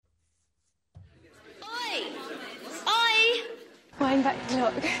wind back the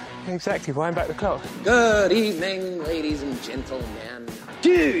clock. Exactly, wind back the clock. Good evening, ladies and gentlemen.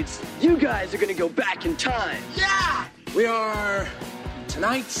 Dudes, you guys are gonna go back in time. Yeah! We are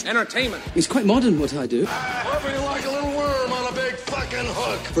tonight's entertainment. It's quite modern what I do. Hovering like a little worm on a big fucking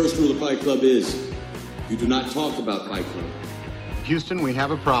hook. First rule of Fight Club is, you do not talk about Fight Club. Houston, we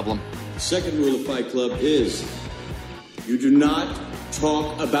have a problem. The second rule of Fight Club is, you do not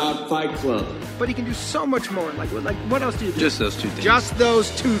talk about Fight Club. But he can do so much more. Like what else do you do? Just those two things. Just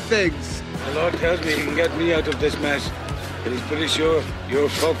those two things. The Lord tells me he can get me out of this mess, but he's pretty sure you're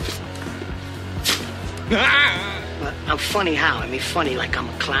fucked. Well, I'm funny how? I mean, funny like I'm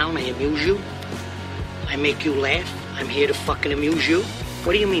a clown, I amuse you. I make you laugh. I'm here to fucking amuse you.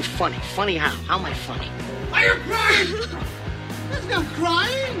 What do you mean funny? Funny how? How am I funny? Are you crying? There's no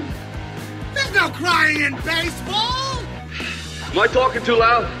crying. There's no crying in baseball. Am I talking too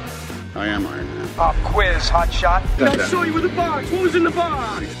loud? I am Iron Man. Pop quiz, hot shot. I saw you with the box. What was in the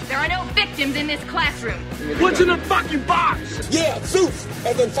box? There are no victims in this classroom. What's in the fucking box? Yeah, Zeus,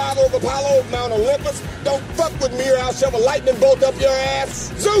 as in father of Apollo, Mount Olympus. Don't fuck with me or I'll shove a lightning bolt up your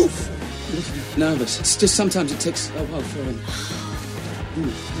ass. Zeus! Nervous. It's just sometimes it takes a while for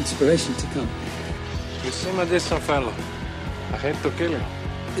inspiration to come. Encima de esa fellow. I hate to kill him.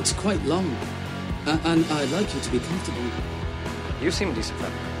 It's quite long, and I'd like you to be comfortable. You seem decent,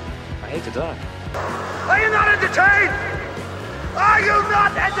 fellow. I hate to die. Are you not entertained? Are you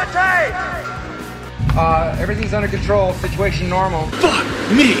not entertained? Everything's under control. Situation normal. Fuck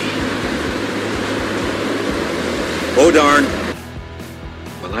me! Oh, darn.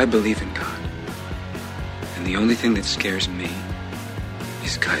 Well, I believe in God. And the only thing that scares me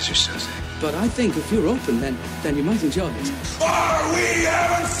is Kaiser Soze. But I think if you're open, then you might enjoy it. Are we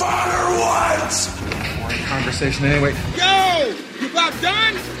having fun or what? Boring conversation anyway. Yo! You about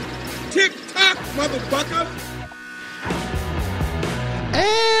done? Tick-tock, motherfucker!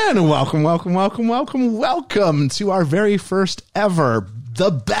 And welcome to our very first ever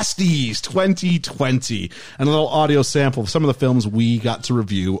The Besties 2020, and a little audio sample of some of the films we got to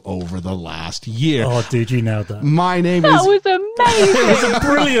review over the last year. Oh, dude, you nailed that. My name is... That was amazing. It was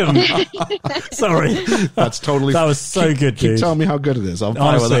brilliant. Sorry. That's totally... That was so good, dude. Keep telling me how good it is.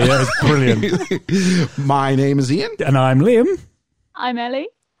 Honestly, yeah, it's brilliant. My name is Ian. And I'm Liam. I'm Ellie.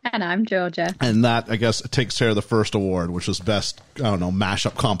 And I'm Georgia. And that, I guess, takes care of the first award, which was best, I don't know,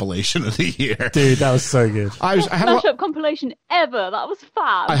 mashup compilation of the year. Dude, that was so good. I had mashup compilation ever. That was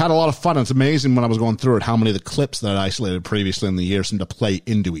fab. I had a lot of fun. It's amazing when I was going through it, how many of the clips that I isolated previously in the year seem to play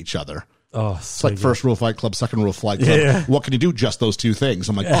into each other. Oh, it's like first rule Fight Club, second rule Fight Club. Yeah. What can you do? Just those two things.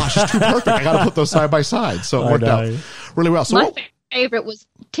 I'm like, oh, it's just too perfect. I got to put those side by side. So it worked out really well. So my favorite was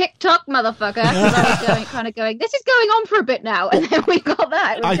TikTok, motherfucker. I was going, this is going on for a bit now, and then we got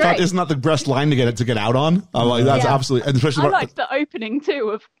that. It was great. Thought, isn't that the best line to get out on? I'm like, that's absolutely, and especially. I liked the opening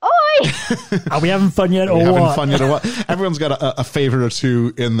too of "Oi." Are we having fun yet, or what? Everyone's got a favorite or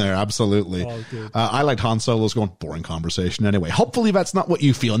two in there. Absolutely. I liked Han Solo's going boring conversation. Anyway, hopefully that's not what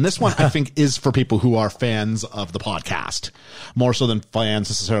you feel. And this one, I think, is for people who are fans of the podcast, more so than fans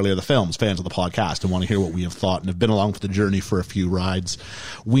necessarily of the films. Fans of the podcast and want to hear what we have thought and have been along for the journey for a few rides.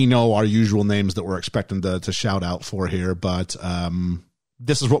 We know our usual names that we're expecting to shout out for here, but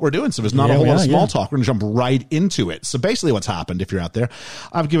this is what we're doing. So there's not a whole lot of small talk. We're going to jump right into it. So basically what's happened, if you're out there,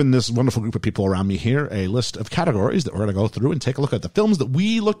 I've given this wonderful group of people around me here a list of categories that we're going to go through and take a look at the films that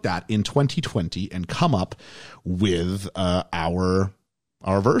we looked at in 2020 and come up with our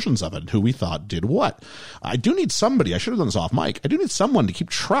versions of it, who we thought did what. I do need somebody, I should have done this off mic, I do need someone to keep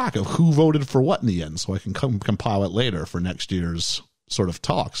track of who voted for what in the end so I can compile it later for next year's sort of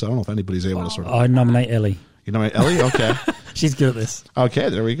talk. So I don't know if anybody's able to sort of... I nominate Ellie. You nominate Ellie? Okay. She's good at this. Okay,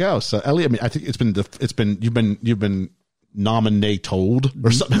 there we go. So Ellie, I mean, I think you've been nominated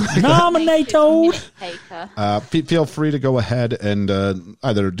or something like Nominated. Feel free to go ahead and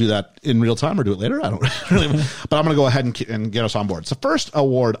either do that in real time or do it later. I don't really, but I'm going to go ahead and get us on board. So first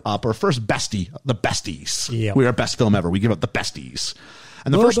award up, or first bestie, the Besties. Yeah. We are best film ever. We give out the Besties.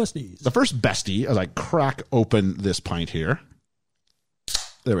 And the first bestie, as I crack open this pint here.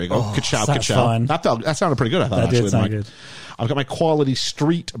 There we go. Oh, Ka-chow, that's ka-chow. fun. That sounded pretty good, I thought. That actually. did sound good. I've got my quality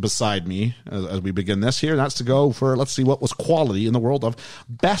street beside me as we begin this here. And that's to go for, let's see, what was quality in the world of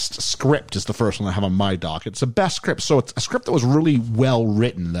best script is the first one I have on my docket. It's a best script. So it's a script that was really well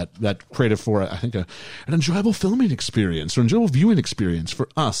written that created for, I think, an enjoyable filming experience or enjoyable viewing experience for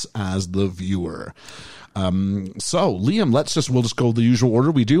us as the viewer. So Liam, we'll just go the usual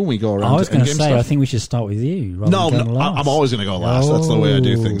order we do when we go around. I was going to say, stuff. I think we should start with you. No, I'm always going to go last. That's the way I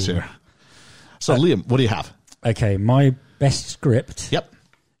do things here. So Liam, what do you have? Okay, my best script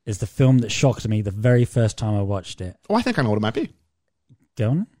is the film that shocked me the very first time I watched it. Oh, I think I know what it might be. Go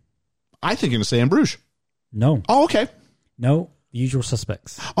on. I think you're going to say In Bruges. No. Oh, okay. No, The Usual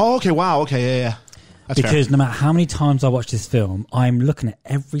Suspects. Oh, okay. Wow. Okay. Yeah. That's because fair. no matter how many times I watch this film, I'm looking at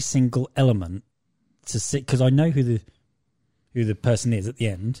every single element to see, because I know who the person is at the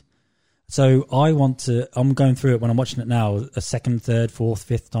end. So I'm going through it when I'm watching it now, a second, third, fourth,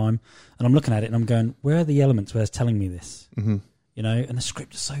 fifth time, and I'm looking at it and I'm going, where are the elements where it's telling me this? Mm-hmm. You know, and the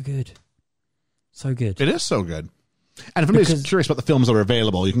script is so good. So good. It is so good. And if anybody's curious about the films that are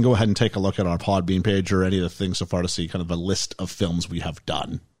available, you can go ahead and take a look at our Podbean page or any of the things so far to see kind of a list of films we have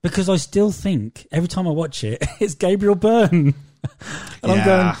done. Because I still think, every time I watch it, it's Gabriel Byrne. And I'm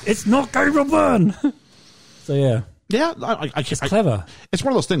going, it's not Gabriel Byrne. So, yeah. Yeah. It's clever. It's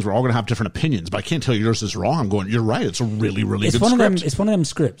one of those things we're all going to have different opinions, but I can't tell you yours is wrong. I'm going, you're right. It's a really, really good script. It's one of them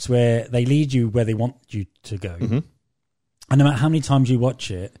scripts where they lead you where they want you to go. Mm-hmm. And no matter how many times you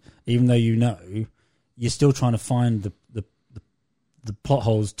watch it, even though you know, you're still trying to find the plot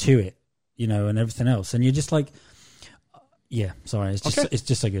holes to it, you know, and everything else. And you're just like, yeah, sorry, it's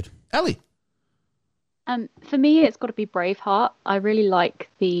just so good. Ellie? For me, it's got to be Braveheart. I really like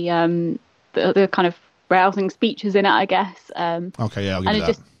the kind of rousing speeches in it, I guess. Okay, yeah, I'll give you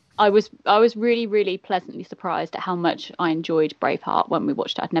that. I was really, really pleasantly surprised at how much I enjoyed Braveheart when we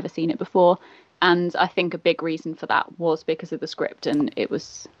watched it. I'd never seen it before. And I think a big reason for that was because of the script, and it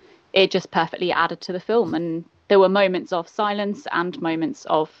just perfectly added to the film. And there were moments of silence and moments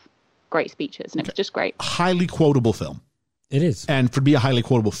of great speeches, and it was just great. Highly quotable film. It is. And for be a highly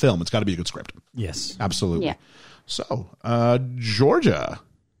quotable film, it's got to be a good script. Yes. Absolutely. Yeah. So, Georgia.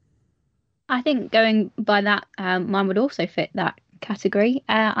 I think going by that, mine would also fit that category.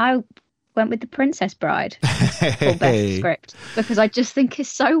 I went with The Princess Bride for best script because I just think it's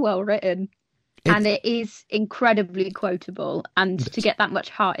so well written. And it is incredibly quotable, and to get that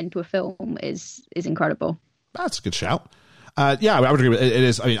much heart into a film is incredible. That's a good shout. Yeah, I would agree with it. It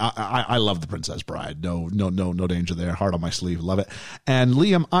is. I mean, I love The Princess Bride. No danger there. Heart on my sleeve. Love it. And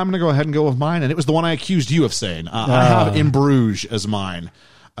Liam, I'm going to go ahead and go with mine, and it was the one I accused you of saying. I have In Bruges as mine.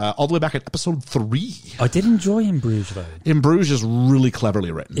 All the way back at episode 3. I did enjoy In Bruges, though. In Bruges is really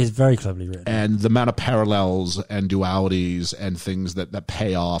cleverly written. It's very cleverly written. And the amount of parallels and dualities and things that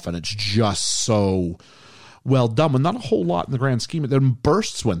pay off, and it's just so well done. With not a whole lot in the grand scheme. There are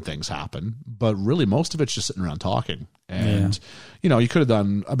bursts when things happen, but really most of it's just sitting around talking. And, you know, you could have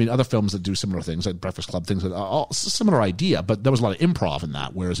done, I mean, other films that do similar things, like Breakfast Club, things that are a similar idea, but there was a lot of improv in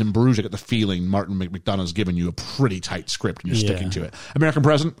that. Whereas in Bruges, I get the feeling Martin McDonagh's given you a pretty tight script and you're sticking to it. American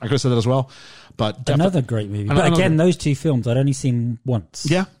President, I could have said that as well. But another great movie. But again, those two films I'd only seen once.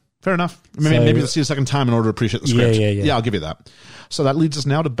 Yeah, fair enough. Maybe let's see a second time in order to appreciate the script. Yeah, I'll give you that. So that leads us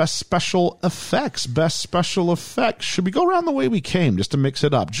now to Best Special Effects. Best Special Effects. Should we go around the way we came just to mix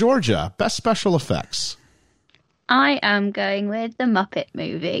it up? Georgia, Best Special Effects. I am going with The Muppet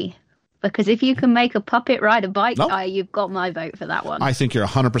Movie. Because if you can make a puppet ride a bike, you've got my vote for that one. I think you're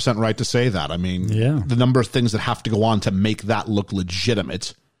 100% right to say that. I mean, the number of things that have to go on to make that look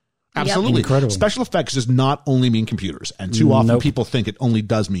legitimate. Absolutely. Yep. Incredible. Special effects does not only mean computers. And too often people think it only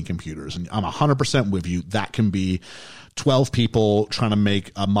does mean computers. And I'm 100% with you. That can be 12 people trying to make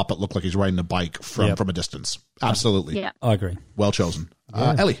a Muppet look like he's riding a bike from a distance. Absolutely. Yeah. I agree. Well chosen.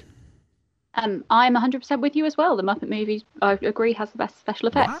 Ellie. I'm 100% with you as well. The Muppet Movie, I agree, has the best special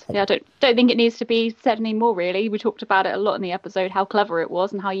effects. Wow. Yeah, I don't think it needs to be said anymore, really. We talked about it a lot in the episode, how clever it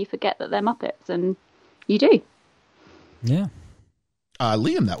was and how you forget that they're Muppets, and you do. Yeah.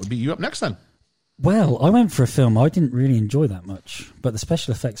 Liam, that would be you up next then. Well, I went for a film I didn't really enjoy that much, but the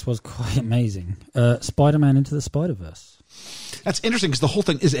special effects was quite amazing. Spider-Man Into the Spider-Verse. That's interesting because the whole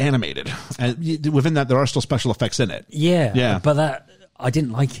thing is animated. And within that, there are still special effects in it. Yeah. But I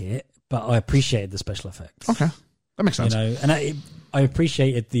didn't like it. But I appreciated the special effects. Okay, that makes sense. You know, and I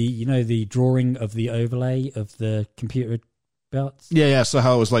appreciated the drawing of the overlay of the computer belts. Yeah. So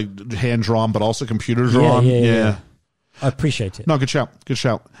how it was like hand drawn, but also computer drawn. Yeah. I appreciate it. No, good shout.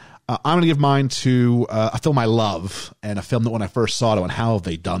 I'm going to give mine to a film I love and a film that when I first saw it, I went, how have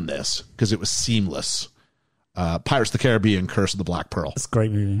they done this? Because it was seamless. Pirates of the Caribbean, Curse of the Black Pearl. It's a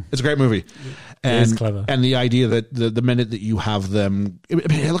great movie. And, it is clever. And the idea that the minute that you have them,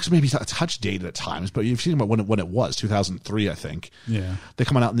 it looks maybe a touch dated at times, but you've seen about when it was, 2003, I think. Yeah. They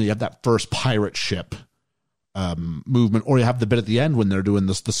come out and you have that first pirate ship movement, or you have the bit at the end when they're doing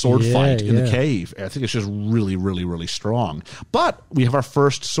the sword fight in the cave. I think it's just really, really, really strong. But we have our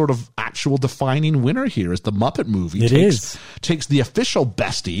first sort of actual defining winner here is the Muppet Movie. Takes the official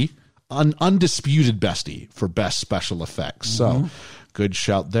bestie, undisputed bestie for best special effects. So good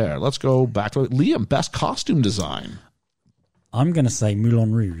shout there. Let's go back to Liam. Best costume design. I'm going to say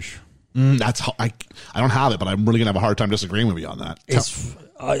Moulin Rouge. I don't have it, but I'm really gonna have a hard time disagreeing with you on that.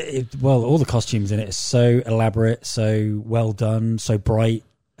 Well, all the costumes in it are so elaborate, so well done, so bright,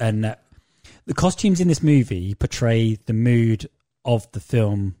 and the costumes in this movie portray the mood of the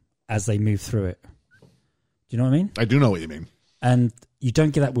film as they move through it. Do you know what I mean? I do know what you mean. And you don't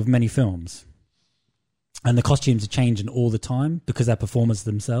get that with many films. And the costumes are changing all the time because they're performers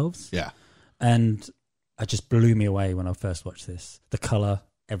themselves. Yeah. And it just blew me away when I first watched this. The colour,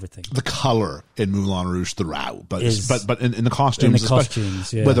 everything. The color in Moulin Rouge throughout, but in the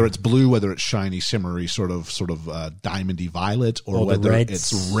costumes, yeah. whether it's blue, whether it's shiny, shimmery, sort of diamondy violet, or whether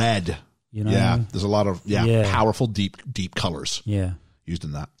it's red. You know? Yeah, there's a lot of powerful, deep colors. Yeah, used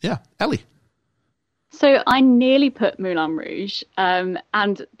in that. Yeah, Ellie. So I nearly put Moulin Rouge, and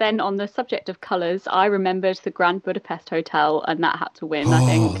then on the subject of colours, I remembered the Grand Budapest Hotel, and that had to win. I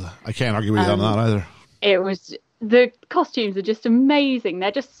think I can't argue with you on that either. It was. The costumes are just amazing.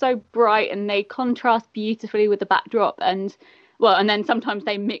 They're just so bright and they contrast beautifully with the backdrop. And then sometimes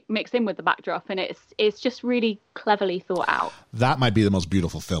they mix in with the backdrop, and it's just really cleverly thought out. That might be the most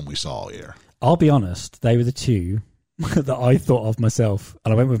beautiful film we saw all year. I'll be honest, they were the two that I thought of myself.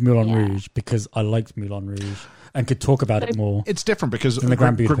 And I went with Moulin Rouge because I liked Moulin Rouge and could talk about it more. It's different because the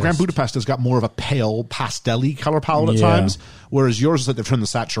Grand Budapest has got more of a pale, pastel-y color palette at times, whereas yours is like they've turned the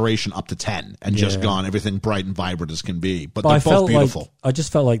saturation up to 10 and just gone everything bright and vibrant as can be. But they're both beautiful. I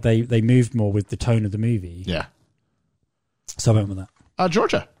just felt like they moved more with the tone of the movie. Yeah. So I went with that.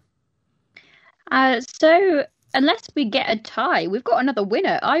 Georgia. So unless we get a tie, we've got another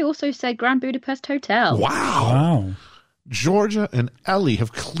winner. I also said Grand Budapest Hotel. Wow. Georgia and Ellie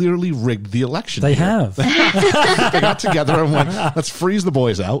have clearly rigged the election. They have. They got together and went, let's freeze the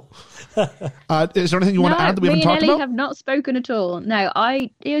boys out. Is there anything you want to add that we haven't talked about? Me and Ellie have not spoken at all. No,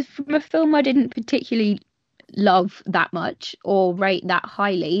 it was from a film I didn't particularly love that much or rate that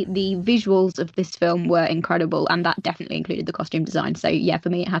highly. The visuals of this film were incredible, and that definitely included the costume design. So yeah,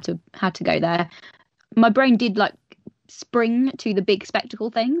 for me, it had to go there. My brain did spring to the big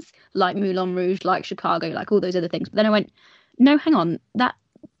spectacle things like Moulin Rouge, like Chicago, like all those other things. But then I went, no, hang on,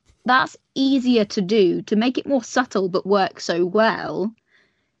 that's easier to do. To make it more subtle but work so well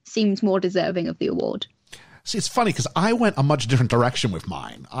seems more deserving of the award. See, it's funny because I went a much different direction with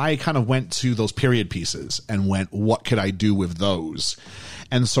mine. I kind of went to those period pieces and went, what could I do with those?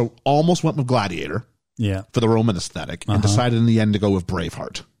 And so almost went with Gladiator for the Roman aesthetic and decided in the end to go with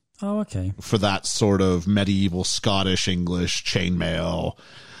Braveheart. Oh, okay. For that sort of medieval Scottish, English, chainmail,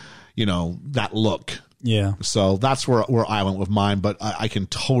 that look. Yeah. So that's where I went with mine, but I can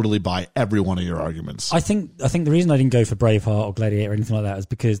totally buy every one of your arguments. I think the reason I didn't go for Braveheart or Gladiator or anything like that is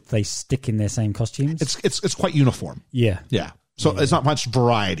because they stick in their same costumes. It's quite uniform. Yeah. Yeah. So it's not much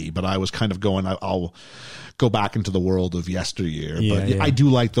variety, but I was kind of going, I'll go back into the world of yesteryear. I do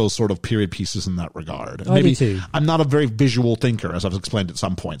like those sort of period pieces in that regard. I do too. I'm not a very visual thinker, as I've explained at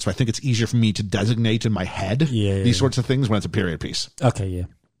some point, so I think it's easier for me to designate in my head these sorts of things when it's a period piece. Okay, yeah.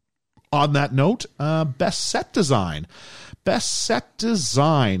 On that note, best set design. Best set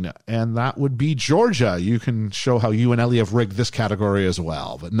design, and that would be Georgia. You can show how you and Ellie have rigged this category as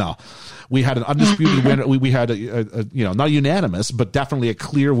well. But no, we had an undisputed winner. We had a not unanimous, but definitely a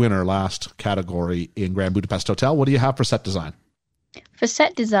clear winner last category in Grand Budapest Hotel. What do you have for set design? For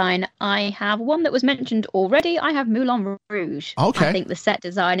set design, I have one that was mentioned already. I have Moulin Rouge. Okay. I think the set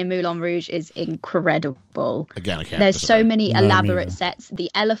design in Moulin Rouge is incredible. Again, I can't. There's so many elaborate sets.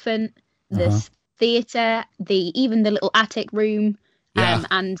 The elephant, the theatre, even the little attic room,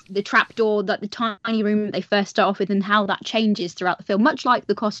 and the trapdoor, the tiny room that they first start off with, and how that changes throughout the film, much like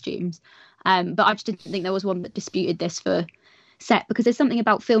the costumes. But I just didn't think there was one that disputed this for set, because there's something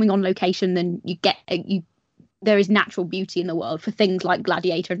about filming on location, and there is natural beauty in the world for things like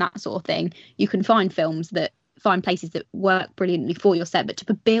Gladiator and that sort of thing. You can find places that work brilliantly for your set, but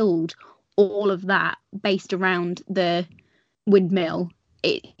to build all of that based around the windmill,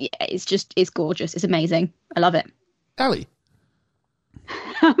 it's gorgeous. It's amazing. I love it. Ellie.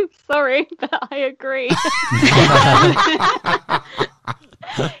 I'm sorry, but I agree.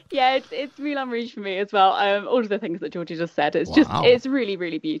 Yeah, it's Moulin Rouge for me as well. All of the things that Georgie just said. It's really,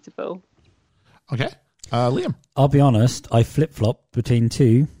 really beautiful. Okay. Liam. I'll be honest, I flip-flopped between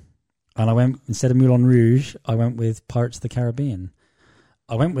two, and I went, instead of Moulin Rouge, I went with Pirates of the Caribbean.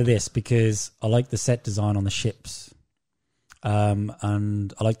 I went with this because I like the set design on the ships.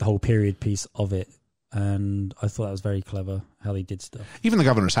 And I like the whole period piece of it, and I thought that was very clever how they did stuff. Even the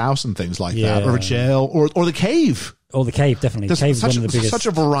governor's house and things like that, or a jail, or the cave. Oh, the cave, definitely. The cave is one of the biggest. Such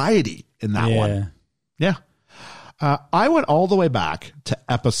a variety in that one. Yeah. I went all the way back to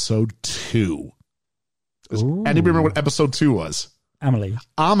episode 2. Does anybody remember what episode 2 was? Amelie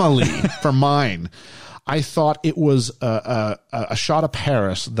for mine. I thought it was a shot of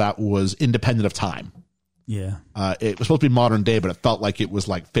Paris that was independent of time. Yeah. It was supposed to be modern day, but it felt like it was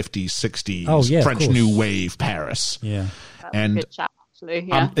like 50s, 60s, French New Wave Paris. Yeah. And good chat, actually.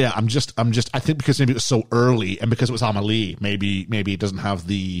 Yeah. I'm just, I think because maybe it was so early and because it was Amelie, maybe it doesn't have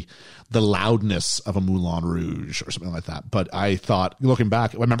the loudness of a Moulin Rouge or something like that. But I thought, looking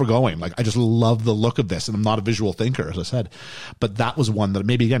back, I remember going, like, I just love the look of this, and I'm not a visual thinker, as I said. But that was one that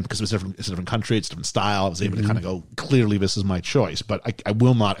maybe, again, because it's a different country, it's a different style, I was able to kind of go, clearly this is my choice. But I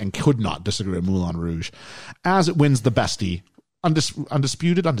will not and could not disagree with Moulin Rouge, as it wins the bestie,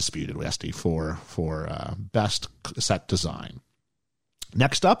 undisputed bestie for best set design.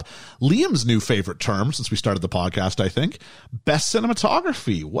 Next up, Liam's new favorite term since we started the podcast, I think. Best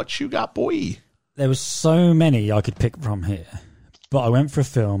cinematography. What you got, boy? There was so many I could pick from here, but I went for a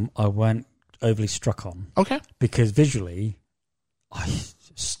film I weren't overly struck on. Okay. Because visually,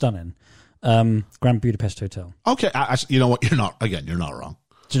 stunning. Grand Budapest Hotel. Okay. You know what? You're not wrong.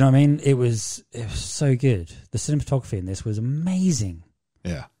 Do you know what I mean? It was so good. The cinematography in this was amazing.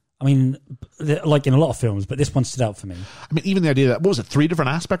 Yeah. I mean, like in a lot of films, but this one stood out for me. I mean, even the idea that, what was it, 3 different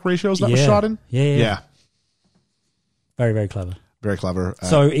aspect ratios that was shot in? Yeah. Very, very clever. Very clever.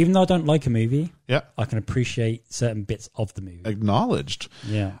 So even though I don't like a movie, yeah, I can appreciate certain bits of the movie. Acknowledged.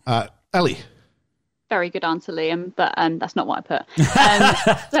 Yeah. Ellie. Very good answer, Liam, but that's not what I put.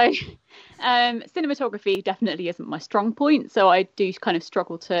 Cinematography definitely isn't my strong point, so I do kind of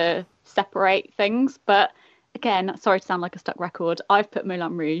struggle to separate things, but again, sorry to sound like a stuck record, I've put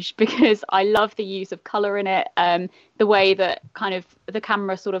Moulin Rouge because I love the use of colour in it, the way that kind of the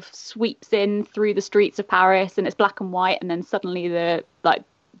camera sort of sweeps in through the streets of Paris and it's black and white, and then suddenly the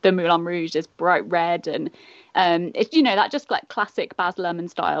Moulin Rouge is bright red, and it's, that just like classic Baz Luhrmann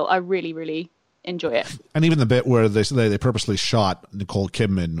style. I really, really enjoy it. And even the bit where they purposely shot Nicole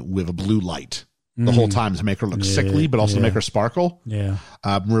Kidman with a blue light the whole time to make her look sickly, but also to make her sparkle. Yeah.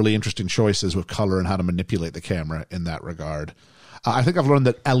 Really interesting choices with color and how to manipulate the camera in that regard. I think I've learned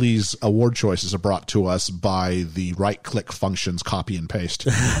that Ellie's award choices are brought to us by the right-click functions copy and paste.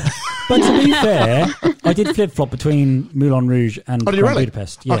 But to be fair, I did flip-flop between Moulin Rouge and Grand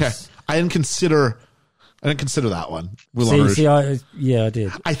Budapest. Yes. Okay. I didn't consider that one. I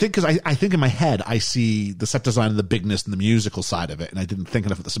did. I think because I think in my head I see the set design and the bigness and the musical side of it, and I didn't think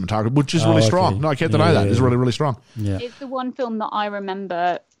enough of the cinematography, which is really strong. No, I can't deny that. It's really, really strong. Yeah. It's the one film that I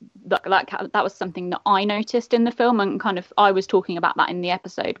remember that was something that I noticed in the film, and kind of I was talking about that in the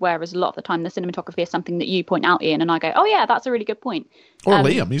episode, whereas a lot of the time the cinematography is something that you point out, Ian, and I go, oh yeah, that's a really good point. Or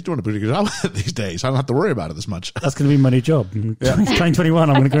Liam, he's doing a pretty good job these days. I don't have to worry about it as much. That's going to be my new job. 2021,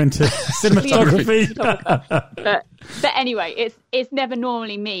 I'm going to go into cinematography. But anyway, it's never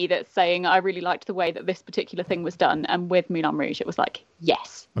normally me that's saying I really liked the way that this particular thing was done, and with Moulin Rouge, it was like,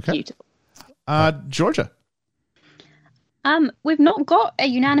 yes, beautiful. Georgia. We've not got a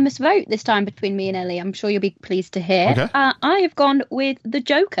unanimous vote this time between me and Ellie. I'm sure you'll be pleased to hear. Okay. I have gone with The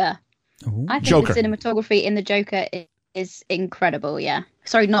Joker. Ooh. I think the cinematography in The Joker is incredible, yeah.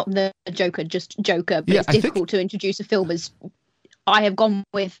 Sorry, not The Joker, just Joker. But it's difficult to introduce a film as... I have gone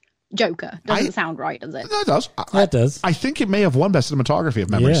with Joker. Doesn't sound right, does it? No, it does. That does. I think it may have won best cinematography if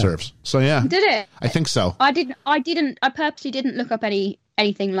memory serves. So, yeah. Did it? I think so. I purposely didn't look up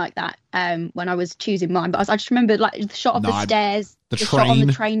anything like that when I was choosing mine, but I just remembered like the shot of the stairs, the shot on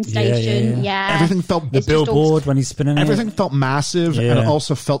the train station. Yeah. Everything felt the billboard when he's spinning. Everything felt massive, and it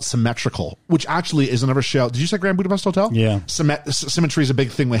also felt symmetrical, which actually is another shout. Did you say Grand Budapest Hotel? Yeah. Symmetry is a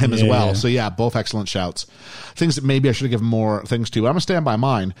big thing with him as well. Yeah. So yeah, both excellent shouts. Things that maybe I should have given more things to. I'm gonna stand by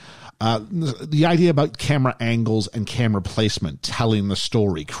mine. The idea about camera angles and camera placement, telling the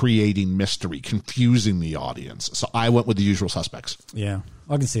story, creating mystery, confusing the audience. So I went with The Usual Suspects. Yeah,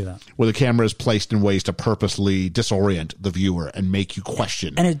 I can see that. Where the camera is placed in ways to purposely disorient the viewer and make you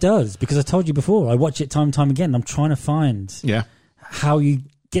question. And it does, because I told you before, I watch it time and time again. I'm trying to find how you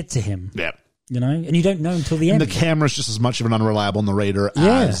get to him. Yeah. You know, and you don't know until the end. And the camera's just as much of an unreliable narrator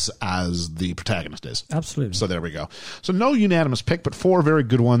as the protagonist is. Absolutely. So there we go. So no unanimous pick, but 4 very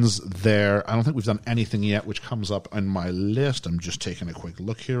good ones there. I don't think we've done anything yet, which comes up on my list. I'm just taking a quick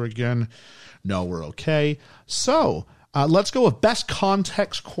look here again. No, we're okay. So let's go with best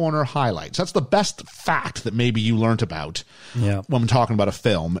context corner highlights. That's the best fact that maybe you learned about when we're talking about a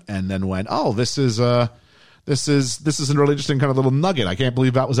film, and then went, oh, this is a really interesting kind of little nugget. I can't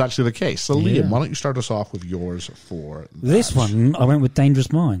believe that was actually the case. So, Liam, why don't you start us off with yours for that? This one, I went with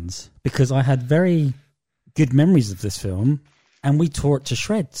Dangerous Minds because I had very good memories of this film, and we tore it to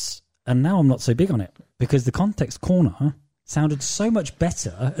shreds. And now I'm not so big on it because the context corner sounded so much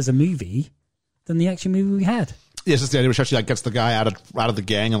better as a movie than the actual movie we had. Yes, it's the idea where she like gets the guy out of the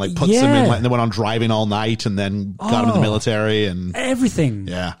gang and like puts him in, like, and then went on driving all night and then got him in the military and everything.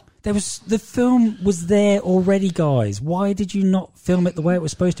 Yeah. The film was there already, guys. Why did you not film it the way it was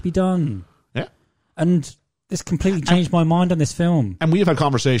supposed to be done? Yeah. And this completely changed my mind on this film. And we have had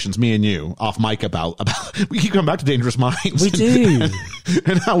conversations, me and you, off mic about we keep coming back to Dangerous Minds. We do.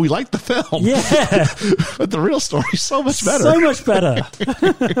 And how we like the film. Yeah. But the real story's so much better. So much better.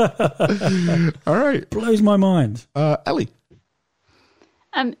 All right. Blows my mind. Ellie.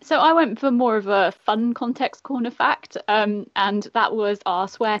 So I went for more of a fun context corner fact, and that was our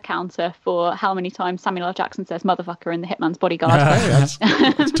swear counter for how many times Samuel L. Jackson says motherfucker in The Hitman's Bodyguard. That's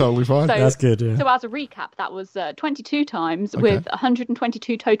totally fine. That's good, yeah. So as a recap, that was 22 times with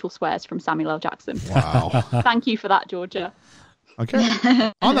 122 total swears from Samuel L. Jackson. Wow. Thank you for that, Georgia.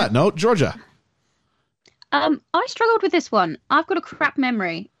 Okay. On that note, Georgia. I struggled with this one. I've got a crap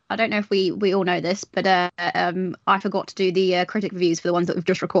memory. I don't know if we all know this, but I forgot to do the critic reviews for the ones that we've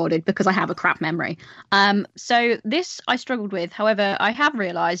just recorded because I have a crap memory. So this I struggled with. However, I have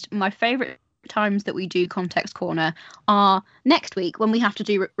realised my favourite times that we do Context Corner are next week when we have to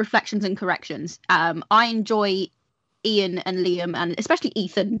do reflections and corrections. I enjoy Ian and Liam and especially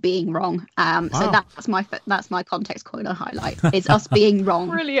Ethan being wrong. So that's my Context Corner highlight is us being wrong.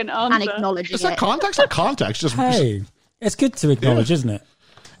 Brilliant answer. And acknowledging Is that context or context? Just hey, it's good to acknowledge, isn't it?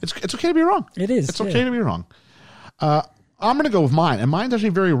 It's okay to be wrong. It is. It's okay to be wrong. I'm going to go with mine, and mine's actually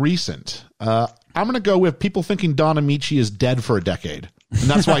very recent. I'm going to go with people thinking Don Amici is dead for a decade, and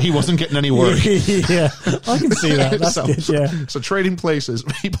that's why he wasn't getting any work. Yeah, I can see that. That's good, yeah. So trading places,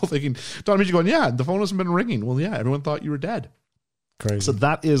 people thinking Don Amici going, yeah, the phone hasn't been ringing. Well, yeah, everyone thought you were dead. Crazy. So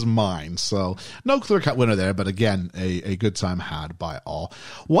that is mine. So no clear-cut winner there, but again, a good time had by all.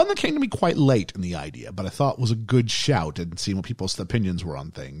 One that came to me quite late in the idea, but I thought was a good shout and seeing what people's opinions were on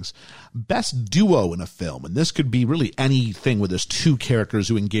things. Best duo in a film, and this could be really anything where there's two characters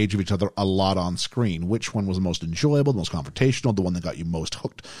who engage with each other a lot on screen. Which one was the most enjoyable, the most confrontational, the one that got you most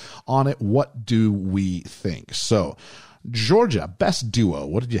hooked on it? What do we think? So, Georgia, best duo,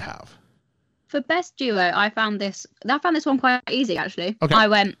 what did you have? For best duo, I found this one quite easy, actually. Okay. I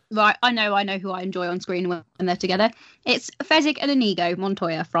went, right, I know who I enjoy on screen when they're together. It's Fezzik and Inigo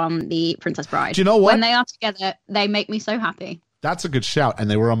Montoya from The Princess Bride. Do you know what? When they are together, they make me so happy. That's a good shout,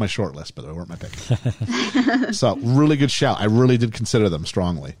 and they were on my short list, but they weren't my pick. So, really good shout. I really did consider them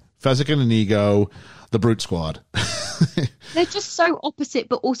strongly. Fezzik and Inigo, the Brute Squad. They're just so opposite,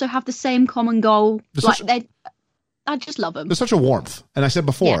 but also have the same common goal. I just love them. There's such a warmth. And I said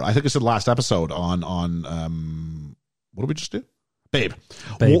before, I think I said last episode on what did we just do? Babe.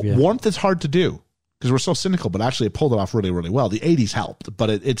 Yeah. Warmth is hard to do because we're so cynical, but actually it pulled it off really, really well. The 80s helped,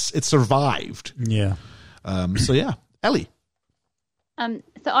 but it survived. Yeah. So yeah. Ellie.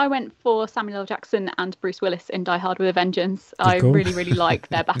 So I went for Samuel L. Jackson and Bruce Willis in Die Hard with a Vengeance. Cool. I really, really like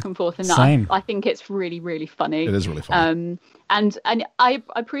their back and forth in that. Same. I think it's really, really funny. It is really funny. And I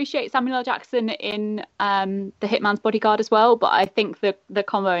appreciate Samuel L. Jackson in The Hitman's Bodyguard as well, but I think the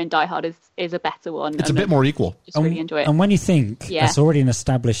combo in Die Hard is a better one. It's a bit more equal. Just really enjoy it. And when you think it's already an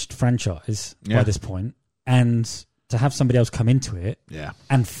established franchise by this point, and to have somebody else come into it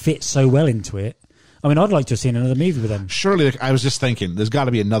and fit so well into it, I mean, I'd like to have seen another movie with them. Surely, I was just thinking, there's got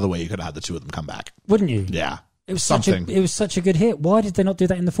to be another way you could have had the two of them come back. Wouldn't you? Yeah. It was something. it was such a good hit. Why did they not do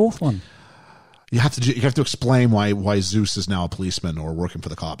that in the fourth one? You have to explain why Zeus is now a policeman or working for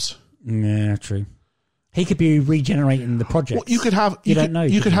the cops. Yeah, true. He could be regenerating the project. Well, you could have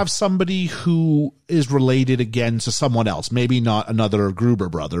you could have somebody who is related again to someone else. Maybe not another Gruber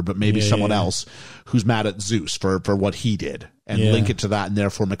brother, but maybe someone else who's mad at Zeus for what he did, and link it to that, and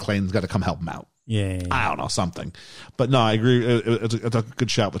therefore McClane's got to come help him out. Yeah. I don't know, something. But no, I agree. It's a good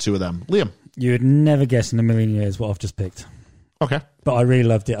shout with two of them. Liam. You would never guess in a million years what I've just picked. Okay. But I really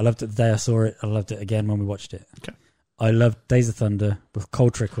loved it. I loved it the day I saw it. I loved it again when we watched it. Okay. I loved Days of Thunder with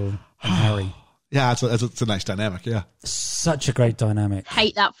Cole Trickle and Harry. Yeah, it's a nice dynamic, yeah. Such a great dynamic.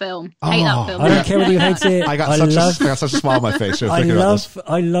 Hate that film. Hate that film. I don't care whether you hate it. I got such a smile on my face. I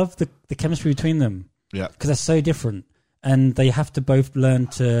love the chemistry between them. Yeah. Because they're so different. And they have to both learn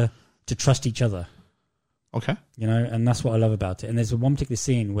to trust each other. Okay. You know, and that's what I love about it. And there's one particular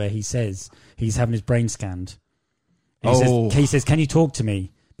scene where he says he's having his brain scanned. And he says, can you talk to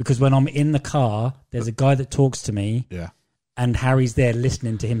me? Because when I'm in the car, there's a guy that talks to me. Yeah. And Harry's there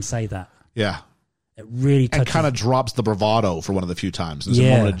listening to him say that. Yeah. It really touches. And kind of drops the bravado for one of the few times. There's a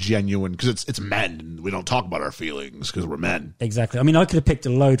moment of genuine, because it's men, and we don't talk about our feelings because we're men. Exactly. I mean, I could have picked a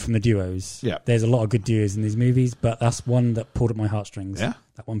load from the duos. Yeah. There's a lot of good duos in these movies, but that's one that pulled at my heartstrings. Yeah.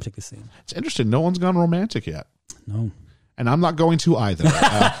 That one particular scene. It's interesting. No one's gone romantic yet. No. And I'm not going to either.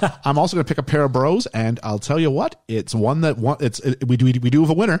 I'm also going to pick a pair of bros, and I'll tell you what, it's one that we do have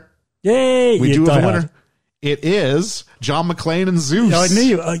a winner. Yay! We do have a winner. It is John McClane and Zeus. I knew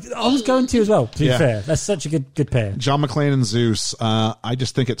you. I was going to as well, to be fair. That's such a good pair. John McClane and Zeus. I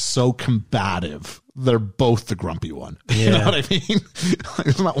just think it's so combative. They're both the grumpy one. Yeah. You know what I mean?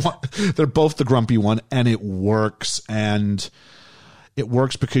 It's not one, they're both the grumpy one, and it works. And it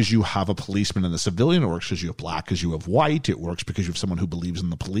works because you have a policeman and a civilian. It works because you have black, because you have white. It works because you have someone who believes in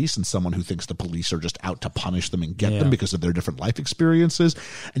the police and someone who thinks the police are just out to punish them and get them because of their different life experiences.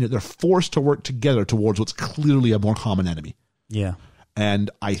 And yet they're forced to work together towards what's clearly a more common enemy. Yeah. And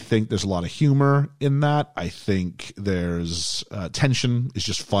I think there's a lot of humor in that. I think there's tension is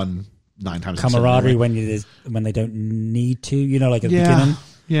just fun 9 times. Camaraderie when they don't need to, you know, like at the beginning.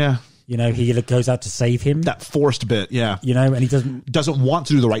 Yeah. You know, he goes out to save him. That forced bit, yeah. You know, and he doesn't want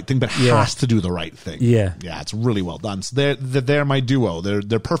to do the right thing, but has to do the right thing. Yeah. Yeah, it's really well done. So they're my duo.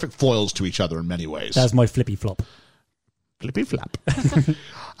 They're perfect foils to each other in many ways. That's my flippy flop. Flippy flap.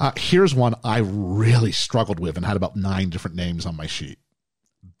 Here's one I really struggled with and had about 9 different names on my sheet.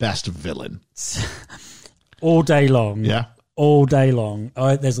 Best villain. All day long. Yeah. All day long.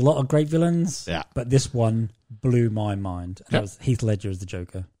 There's a lot of great villains. Yeah. But this one blew my mind. That was Heath Ledger as the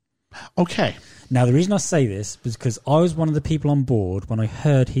Joker. Okay. Now, the reason I say this is because I was one of the people on board when I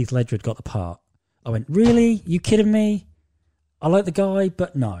heard Heath Ledger had got the part. I went, really? You kidding me? I like the guy,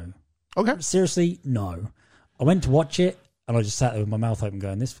 but no. Okay. Seriously, no. I went to watch it, and I just sat there with my mouth open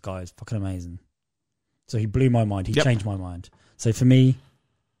going, this guy is fucking amazing. So he blew my mind. He changed my mind. So for me,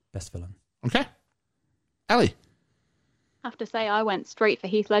 best villain. Okay. Ellie. I have to say, I went straight for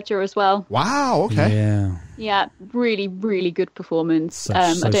Heath Ledger as well. Wow, okay. Yeah, really, really good performance. So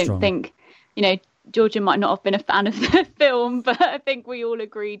I don't strong. think, Georgia might not have been a fan of the film, but I think we all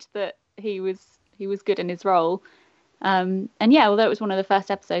agreed that he was good in his role. Although it was one of the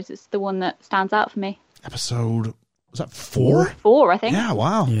first episodes, it's the one that stands out for me. Episode, was that 4? 4, I think. Yeah,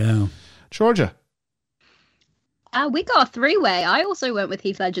 wow. Yeah. Georgia. We got a 3-way. I also went with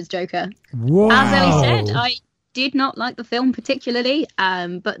Heath Ledger's Joker. Wow. As Ellie said, I did not like the film particularly,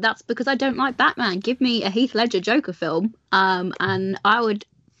 but that's because I don't like Batman. Give me a Heath Ledger Joker film, and I would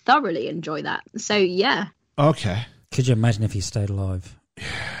thoroughly enjoy that. So, yeah. Okay. Could you imagine if he stayed alive?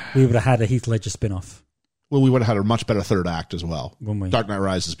 We would have had a Heath Ledger spin-off. Well, we would have had a much better third act as well. Wouldn't we? Dark Knight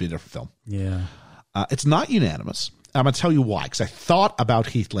Rises being a different film. Yeah. It's not unanimous. I'm going to tell you why, because I thought about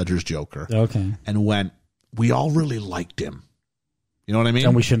Heath Ledger's Joker. Okay. And went, we all really liked him. You know what I mean?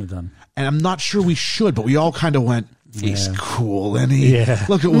 And we shouldn't have done. And I'm not sure we should, but we all kind of went, he's cool, isn't he? Yeah.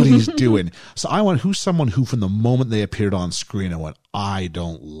 Look at what he's doing. So I went, who's someone who from the moment they appeared on screen, I went, I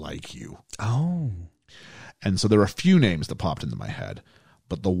don't like you. Oh. And so there are a few names that popped into my head,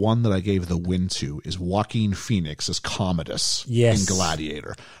 but the one that I gave the win to is Joaquin Phoenix as Commodus in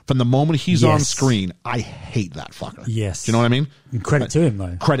Gladiator. From the moment he's on screen, I hate that fucker. Yes. Do you know what I mean? And credit to him,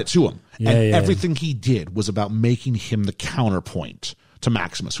 though. Credit to him. Yeah, and everything he did was about making him the counterpoint to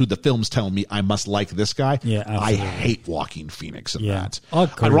Maximus, who the film's telling me I must like this guy. Yeah, I hate Joaquin Phoenix in that.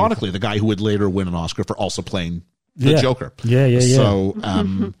 Okay. Ironically, the guy who would later win an Oscar for also playing the Joker. Yeah.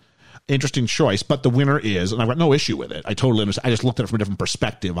 So, interesting choice, but the winner is, and I've got no issue with it. I totally understand. I just looked at it from a different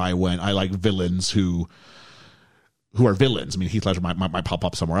perspective. I like villains who are villains. I mean, Heath Ledger might pop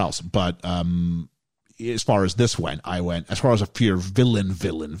up somewhere else, but as far as this went, as far as a pure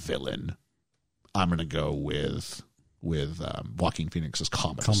villain, I'm going to go with Joaquin Phoenix as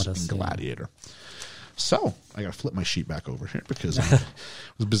Commodus in Gladiator. So I got to flip my sheet back over here because I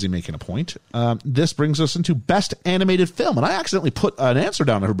was busy making a point. This brings us into Best Animated Film. And I accidentally put an answer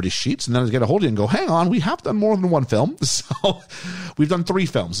down on everybody's sheets, and then I get a hold of you and go, hang on, we have done more than one film. So we've done 3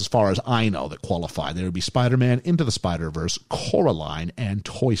 films as far as I know that qualify. There would be Spider-Man, Into the Spider-Verse, Coraline, and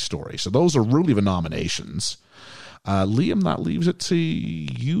Toy Story. So those are really the nominations. Liam, that leaves it to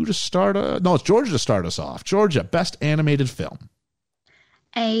you to start. It's Georgia to start us off. Georgia, Best Animated Film.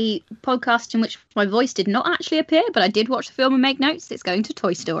 A podcast in which my voice did not actually appear, but I did watch the film and make notes. It's going to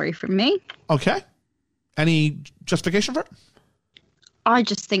Toy Story from me. Okay. Any justification for it? I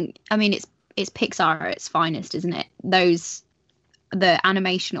just think, it's Pixar at its finest, isn't it? The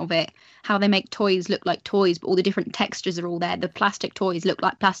animation of it, how they make toys look like toys, but all the different textures are all there. The plastic toys look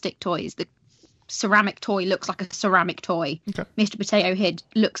like plastic toys. The ceramic toy looks like a ceramic toy. Okay. Mr. Potato Head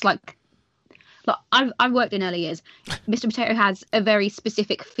looks like I've worked in early years. Mr. Potato has a very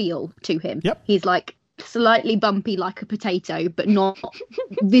specific feel to him. Yep. He's like slightly bumpy like a potato, but not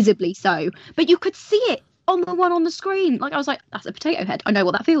visibly so. But you could see it on the one on the screen. Like, I was like, that's a potato head. I know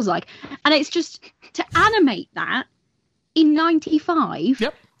what that feels like. And it's just to animate that in 95.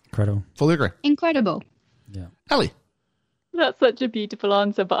 Yep. Incredible. Fully agree. Incredible. Yeah. Ellie. That's such a beautiful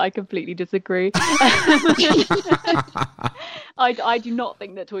answer, but I completely disagree. I do not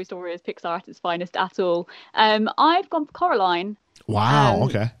think that Toy Story is Pixar at its finest at all. I've gone for Coraline. Wow.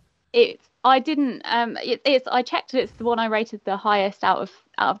 Okay. I checked. It's the one I rated the highest out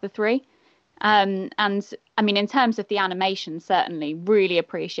of the three. And I mean, in terms of the animation, certainly really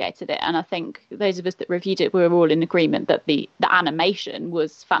appreciated it. And I think those of us that reviewed it, we were all in agreement that the animation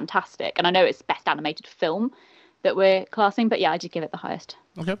was fantastic. And I know it's best animated film that we're classing, but yeah, I did give it the highest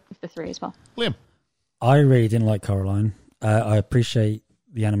of the three as well. Liam? I really didn't like Coraline. I appreciate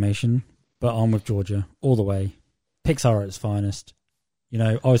the animation, but I'm with Georgia all the way. Pixar at its finest. You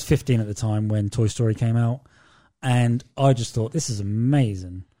know, I was 15 at the time when Toy Story came out, and I just thought, this is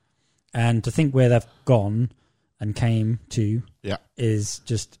amazing. And to think where they've gone and came to is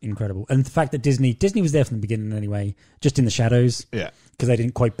just incredible. And the fact that Disney was there from the beginning anyway, just in the shadows, because they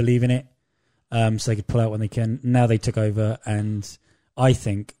didn't quite believe in it, so they could pull out when they can. Now they took over, and I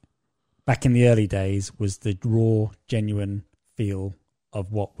think back in the early days was the raw, genuine feel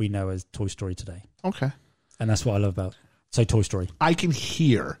of what we know as Toy Story today. Okay. And that's what I love about Toy Story. I can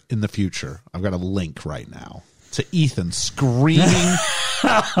hear in the future, I've got a link right now, to Ethan screaming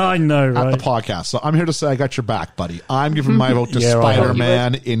I know, right? at the podcast. So I'm here to say I got your back, buddy. I'm giving my vote to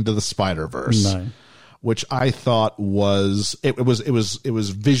Spider-Man Into the Spider-Verse. No. Which I thought was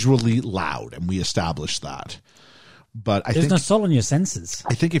visually loud, and we established that. But I There's think no soul in your senses.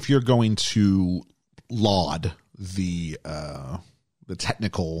 I think if you're going to laud the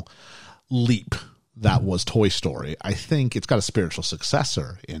technical leap that was Toy Story, I think it's got a spiritual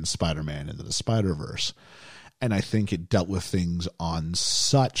successor in Spider-Man Into the Spider-Verse. And I think it dealt with things on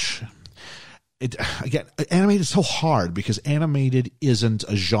such... Again, animated is so hard because animated isn't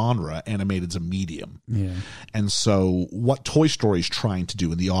a genre, animated's a medium. Yeah. And so what Toy Story is trying to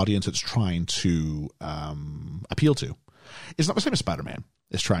do and the audience it's trying to appeal to is not the same as Spider-Man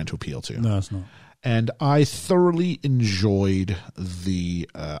is trying to appeal to. No, it's not. And I thoroughly enjoyed the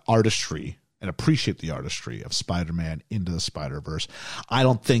artistry and appreciate the artistry of Spider-Man Into the Spider-Verse. I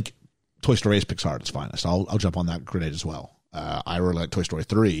don't think Toy Story is Pixar at its finest. I'll jump on that grenade as well. I really like Toy Story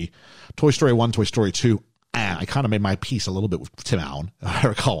 3. Toy Story 1, Toy Story 2, I kind of made my peace a little bit with Tim Allen, I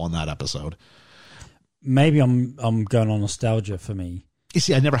recall on that episode. Maybe I'm going on nostalgia for me. You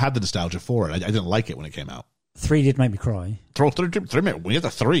see, I never had the nostalgia for it. I didn't like it when it came out. 3 did make me cry. Throw 3, we get to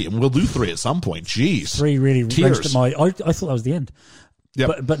 3, and we'll do 3 at some point. Jeez. 3 really Tears. wrenched at my... I thought that was the end.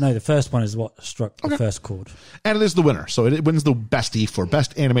 Yep. But no, the first one is what struck the first chord. And it is the winner. So it wins the Bestie for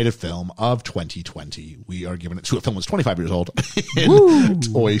Best Animated Film of 2020. We are giving it to a film that's 25 years old in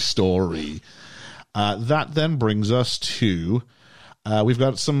Toy Story. That then brings us to... we've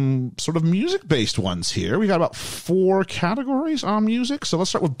got some sort of music-based ones here. We got about 4 categories on music. So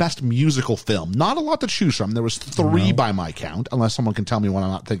let's start with Best Musical Film. Not a lot to choose from. There was 3 by my count, unless someone can tell me one I'm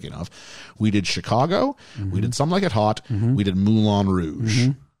not thinking of. We did Chicago. Mm-hmm. We did Some Like It Hot. Mm-hmm. We did Moulin Rouge.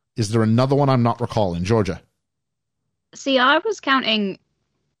 Mm-hmm. Is there another one I'm not recalling? Georgia? See, I was counting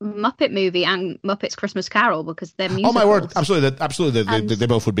Muppet Movie and Muppets Christmas Carol because they're musicals. Oh, my word. Absolutely. They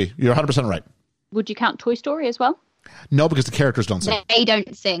both would be. You're 100% right. Would you count Toy Story as well? No, because the characters don't sing. They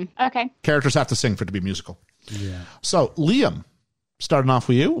don't sing. Okay. Characters have to sing for it to be musical. Yeah. So, Liam, starting off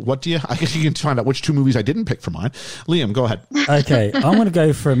with you, I guess you can find out which 2 movies I didn't pick for mine. Liam, go ahead. Okay, I'm going to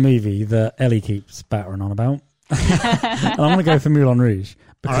go for a movie that Ellie keeps battering on about. And I'm going to go for Moulin Rouge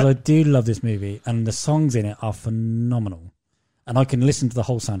because I do love this movie and the songs in it are phenomenal. And I can listen to the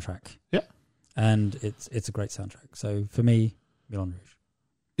whole soundtrack. Yeah. And it's a great soundtrack. So, for me, Moulin Rouge.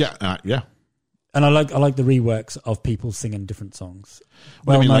 Yeah, yeah. And I like the reworks of people singing different songs,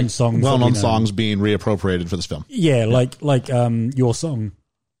 well-known songs. Well-known songs being reappropriated for this film. Yeah, like Your Song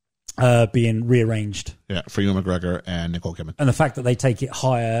being rearranged. Yeah, for Ewan McGregor and Nicole Kidman. And the fact that they take it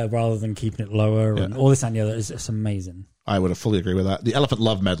higher rather than keeping it lower and all this and the other is just amazing. I would fully agree with that. The Elephant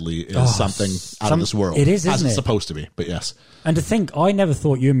Love medley is something out of this world. It is, isn't as it's it? supposed to be, but yes. And to think, I never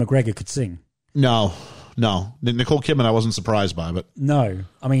thought Ewan McGregor could sing. No. Nicole Kidman I wasn't surprised by, but... No.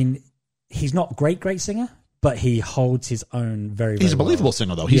 I mean... He's not a great singer, but he holds his own very, very He's a believable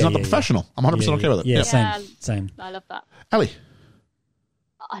singer, though. He's not the professional. I'm 100% okay with it. Yeah, same. I love that. Ellie?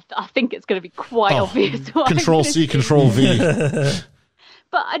 I think it's going to be quite obvious. Control C, Control V.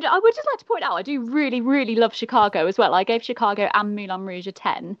 But I would just like to point out, I do really, really love Chicago as well. I gave Chicago and Moulin Rouge a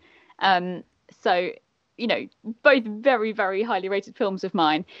 10. So, you know, both very, very highly rated films of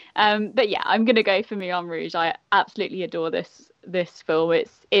mine. But yeah, I'm going to go for Moulin Rouge. I absolutely adore this film.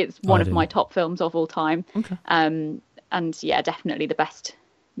 It's one of my top films of all time. Okay. And yeah, definitely the best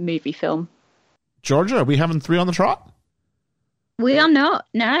movie film. Georgia, are we having 3 on the trot? We are not.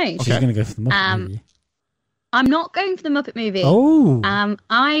 No. She's going to go for the Muppet movie. I'm not going for the Muppet movie. Oh.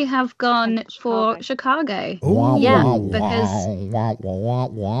 I have gone for Chicago. Wow, yeah, wow, because wow, wow,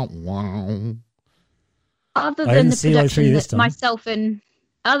 wow, wow. other I than didn't the see all three production this that time.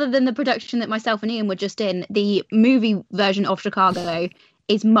 myself and Ian were just in, the movie version of Chicago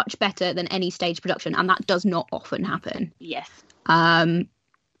is much better than any stage production, and that does not often happen. Yes. And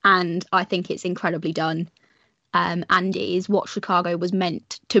I think it's incredibly done. And it is what Chicago was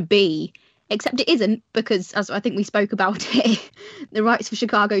meant to be, except it isn't, because as I think we spoke about it, the rights for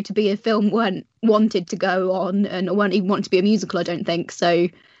Chicago to be a film weren't wanted to go on and weren't even wanted to be a musical, I don't think. So,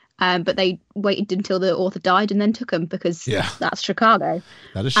 but they waited until the author died and then took them because that's Chicago.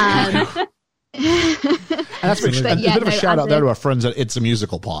 That is Chicago. And that's a bit of a shout out there to our friends at It's a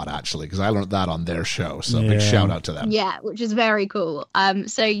Musical Pod, actually, because I learned that on their show. So big shout out to them. Yeah, which is very cool.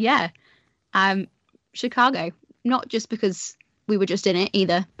 Chicago, not just because we were just in it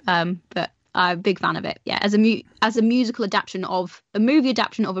either, but I'm a big fan of it. Yeah, as a musical adaptation of a movie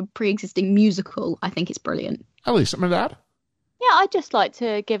adaptation of a pre-existing musical, I think it's brilliant. Ellie, something to add? Yeah, I'd just like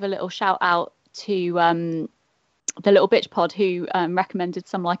to give a little shout out to the Little Bitch Pod, who recommended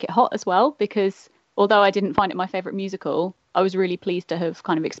Some Like It Hot as well, because although I didn't find it my favourite musical, I was really pleased to have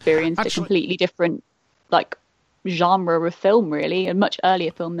kind of experienced a completely different genre of film, really, a much earlier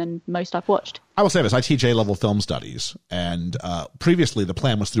film than most I've watched. I will say this, I teach A-level film studies, and previously the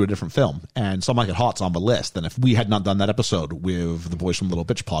plan was to do a different film, and Some Like It Hot's on the list, and if we had not done that episode with the boys from Little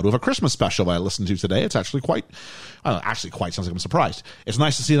Bitch Pod, we have a Christmas special that I listened to today. It's actually quite, sounds like I'm surprised. It's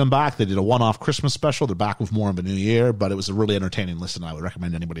nice to see them back. They did a one-off Christmas special. They're back with more of a new year, but it was a really entertaining listen. I would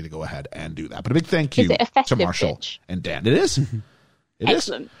recommend anybody to go ahead and do that. But a big thank you to Marshall and Dan. It is. It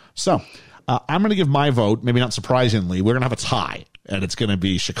Excellent. is. So, I'm going to give my vote, maybe not surprisingly. We're going to have a tie, and it's going to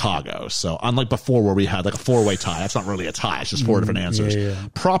be Chicago. So unlike before where we had like a four-way tie, that's not really a tie. It's just four different answers. Yeah.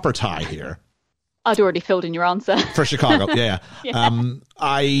 Proper tie here. I'd already filled in your answer. For Chicago, yeah.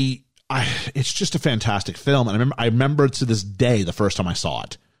 It's just a fantastic film. And I remember to this day the first time I saw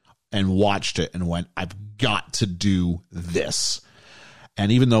it and watched it and went, I've got to do this. And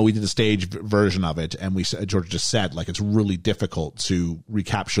even though we did the stage version of it, and George just said, it's really difficult to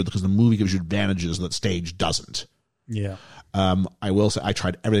recapture because the movie gives you advantages that stage doesn't. Yeah. I will say I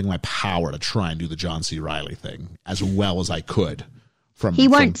tried everything in my power to try and do the John C. Reilly thing as well as I could. He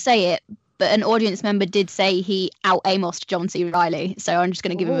won't say it, but an audience member did say he out-Amosed John C. Reilly, so I'm just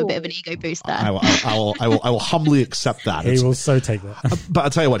going to give him a bit of an ego boost there. I will humbly accept that. He will so take that. But I'll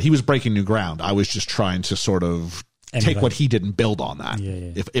tell you what, he was breaking new ground. I was just trying to sort of take what he did and build on that,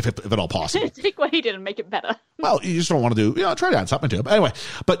 if at all possible. Take what he did and make it better. Well, you just don't want to do, try to add something to it. But anyway,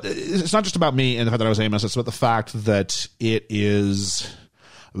 it's not just about me and the fact that I was Amos. It's about the fact that it is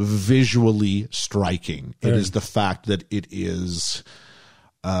visually striking. It is the fact that it is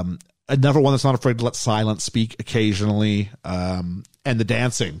another one that's not afraid to let silence speak occasionally. And the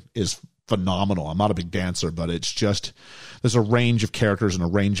dancing is phenomenal. I'm not a big dancer, but it's just, there's a range of characters and a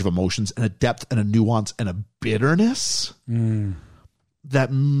range of emotions and a depth and a nuance and a bitterness that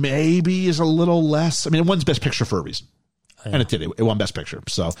maybe is a little less. I mean, it won Best Picture for a reason. Yeah. And it did. It won Best Picture.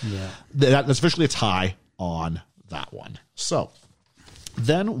 So that's officially a tie on that one. So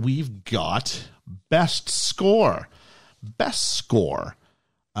then we've got Best Score. Best Score.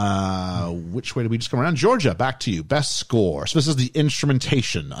 Which way did we just come around? Georgia, back to you. Best Score. So this is the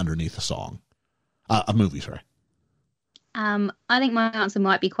instrumentation underneath a song. A movie, sorry. I think my answer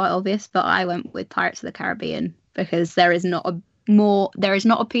might be quite obvious, but I went with Pirates of the Caribbean because there is not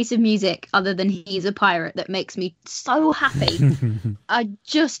a piece of music other than He's a Pirate that makes me so happy. I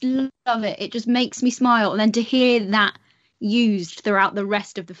just love it. It just makes me smile. And then to hear that used throughout the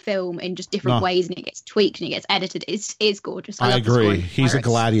rest of the film in just different ways, and it gets tweaked and it gets edited, it's gorgeous. I agree. He's a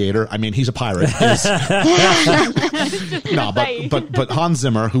gladiator. I mean, he's a pirate. No, but Hans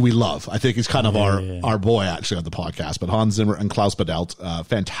Zimmer, who we love, I think he's kind of our boy actually on the podcast. But Hans Zimmer and Klaus Badelt,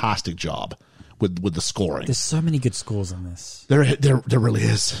 fantastic job with the scoring. There's so many good scores in this. There really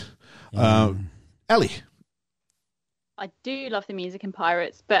is. Ellie. I do love the music in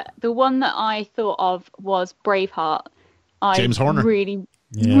Pirates, but the one that I thought of was Braveheart. James Horner. Really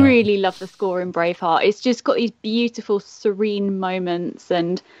love the score in Braveheart. It's just got these beautiful, serene moments,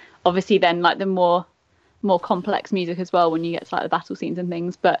 and obviously then the more complex music as well when you get to the battle scenes and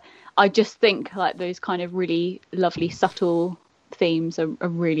things. But I just think those kind of really lovely, subtle themes are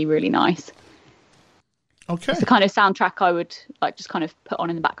really, really nice. Okay. It's the kind of soundtrack I would just kind of put on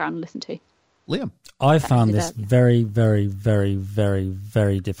in the background and listen to. Liam. I found this very, very, very, very,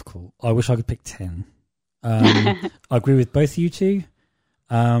 very difficult. I wish I could pick 10. I agree with both of you two,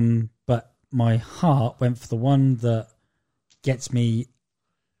 but my heart went for the one that gets me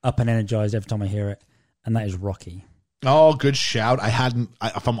up and energized every time I hear it, and that is Rocky. Oh, good shout.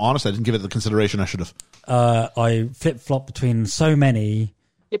 If I'm honest, I didn't give it the consideration I should have. I flip-flop between so many.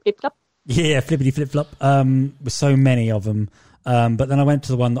 Flip-flop? Yeah, flippity-flip-flop, with so many of them. But then I went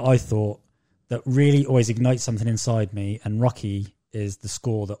to the one that I thought that really always ignites something inside me, and Rocky is the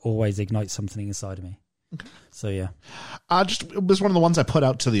score that always ignites something inside of me. Okay. So, yeah. It was one of the ones I put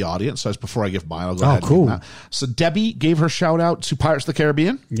out to the audience. So as before I give mine, I'll go ahead. Oh, cool. And so Debbie gave her shout out to Pirates of the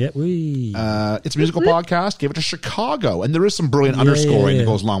Caribbean. Yeah, it's a musical podcast. Gave it to Chicago. And there is some brilliant underscoring that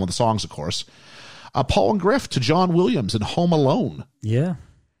goes along with the songs, of course. Paul and Griff to John Williams in Home Alone. Yeah.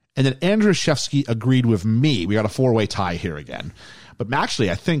 And then Andrew Shefsky agreed with me. We got a 4-way tie here again. But actually,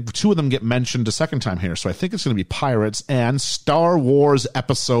 I think 2 of them get mentioned a second time here. So I think it's going to be Pirates and Star Wars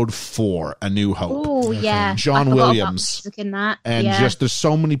Episode 4, A New Hope. Oh, yeah. John Williams. In that. And just there's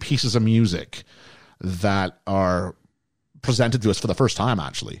so many pieces of music that are presented to us for the first time,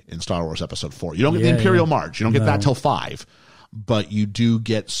 actually, in Star Wars Episode 4. You don't get the Imperial March. You don't get that till 5. But you do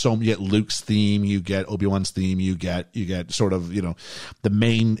get you get Luke's theme, you get Obi-Wan's theme, you get sort of, the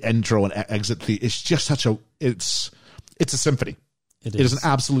main intro and exit theme. It's just it's a symphony. It is an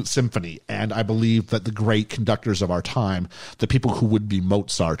absolute symphony. And I believe that the great conductors of our time, the people who would be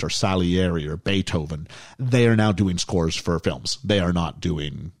Mozart or Salieri or Beethoven, they are now doing scores for films. They are not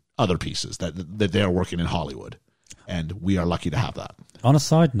doing other pieces that they are working in Hollywood. And we are lucky to have that. On a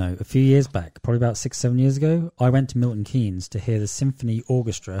side note, a few years back, probably about 6-7 years ago, I went to Milton Keynes to hear the symphony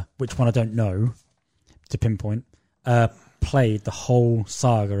orchestra, which one I don't know to pinpoint, played the whole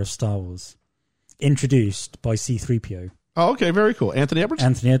saga of Star Wars, introduced by C-3PO. Oh, okay, very cool. Anthony Edwards?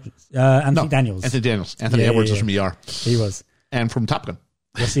 Anthony Daniels. Anthony Daniels. Anthony Edwards was from ER. He was. And from Top Gun.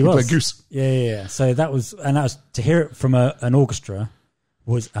 Yes, he was. He played Goose. Yeah. So that was to hear it from an orchestra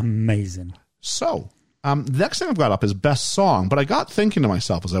was amazing. So, the next thing I've got up is best song, but I got thinking to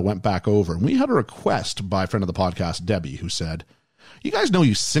myself as I went back over, and we had a request by a friend of the podcast, Debbie, who said, "You guys know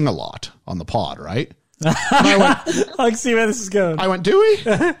you sing a lot on the pod, right?" And I went, I can see where this is going. I went, "Do we?"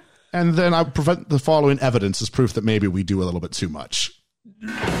 And then I present the following evidence as proof that maybe we do a little bit too much.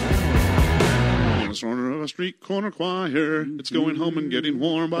 A street corner choir. It's going home and getting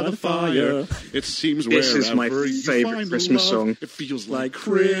warm by the fire. It seems this is my favorite Christmas song. It feels like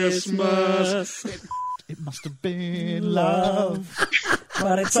Christmas. It must have been love,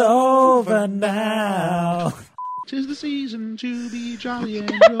 but it's over now. 'Tis the season to be jolly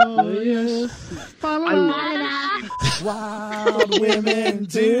and joyous. Wild women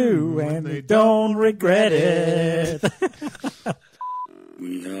do, and they don't regret it.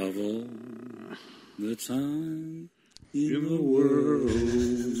 We have all the time in the world.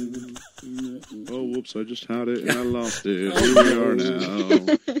 Oh, whoops, I just had it and I lost it. Here we are now.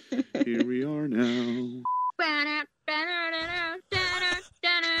 Here we are now.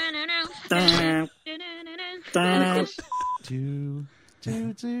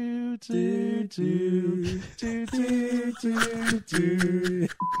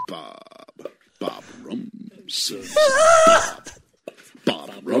 Bob Rumson.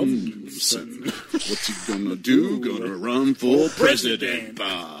 Bob Rumson. What's he gonna do? Gonna run for president,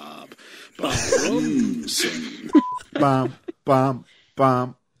 Bob Rumson. Bum, bum,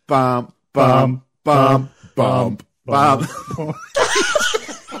 bum, bum, bum, bum, bum, bum.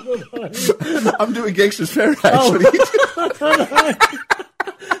 I'm doing Gangster's Paradise.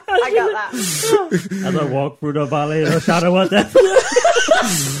 I got that. As I walk through the valley of the shadow of death.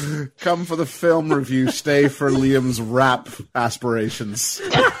 Come for the film review, stay for Liam's rap aspirations.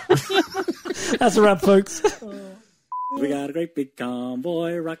 That's a wrap, folks. We got a great big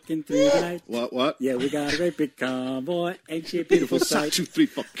convoy rocking through the night. What? Yeah, we got a great big convoy. Ain't she a beautiful sight? 2, 3,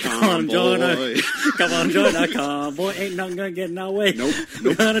 4, Come on, join our convoy. Ain't nothing gonna get in our way. Nope.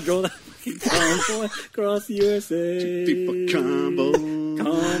 We're gonna draw the convoy across the USA. 2, 3, 4,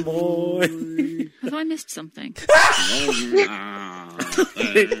 convoy. Have I missed something?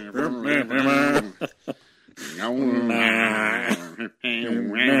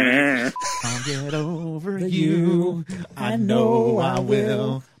 I'll get over you. I know I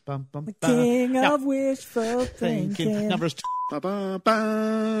will. The king of wishful thinking. Numbers 2.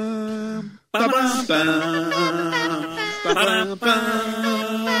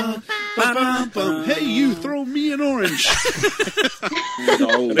 Hey, you, throw me an orange.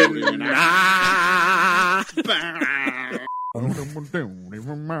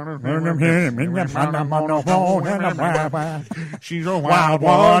 She's a wild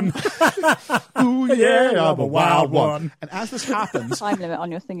one. Ooh, yeah, I'm a wild one. And as this happens... Time limit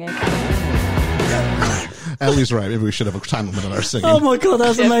on your singing. Ellie's right. Maybe we should have a time limit on our singing. Oh my god,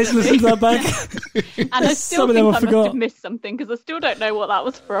 that's amazing. Listen to that back. And I still think I must have missed something because I still don't know what that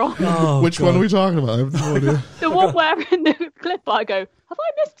was from. Oh, which one are we talking about? I have no idea. The one where in the clip I go, have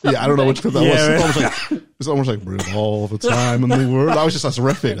I missed something? Yeah, I don't know which clip that was. It's almost like breathe all the time in the world. That was just us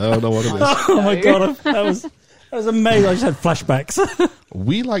riffing. I don't know what it is. Oh my God, that was amazing. I just had flashbacks.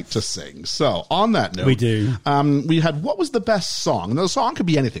 We like to sing. So, on that note, we do. We had what was the best song? And the song could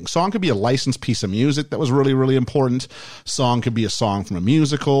be anything. Song could be a licensed piece of music that was really, really important. Song could be a song from a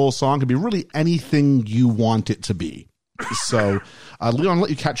musical. Song could be really anything you want it to be. So, Leon, I'll let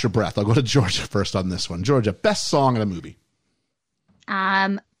you catch your breath. I'll go to Georgia first on this one. Georgia, best song in a movie.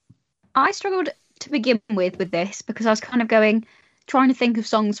 I struggled to begin with this because I was kind of trying to think of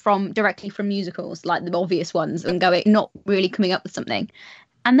songs directly from musicals, like the obvious ones, and not really coming up with something.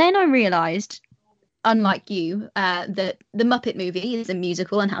 And then I realised, unlike you, that the Muppet movie is a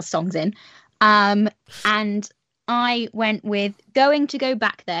musical and has songs in. And I went with Going to Go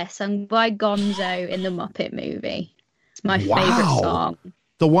Back There, sung by Gonzo in the Muppet movie. It's my favourite song.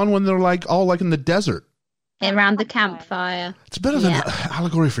 The one when they're all in the desert. Around the campfire. It's a bit of an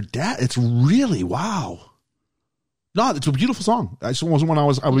allegory for death. It's really, wow. No, it's a beautiful song. It wasn't one I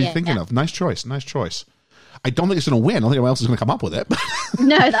was thinking of. Nice choice. I don't think it's going to win. I don't think anyone else is going to come up with it.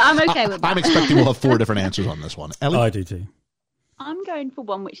 No, I'm okay with that. I'm expecting we'll have 4 different answers on this one. Ellie? I do too. I'm going for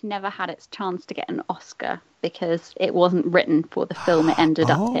one which never had its chance to get an Oscar because it wasn't written for the film it ended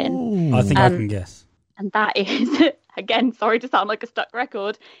up in. I think I can guess. And that is, again, sorry to sound like a stuck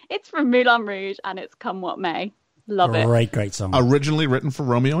record, it's from Moulin Rouge and it's Come What May. Love it. Great song. Originally written for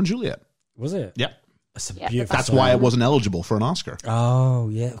Romeo and Juliet. Was it? Yep. That's a beautiful That's song. why it wasn't eligible for an Oscar. Oh,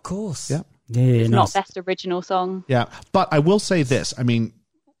 yeah, of course. Yeah. It's not best original song. Yeah, but I will say this. I mean,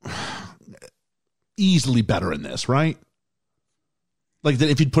 easily better in this, right? Like,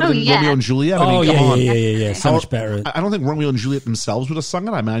 if you'd put it in Romeo and Juliet, yeah. So much better. I don't think Romeo and Juliet themselves would have sung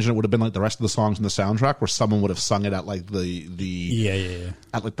it. I imagine it would have been like the rest of the songs in the soundtrack, where someone would have sung it at like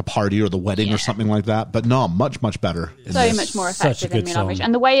at like the party or the wedding or something like that. But no, much better. So much more effective in Moulin Rouge,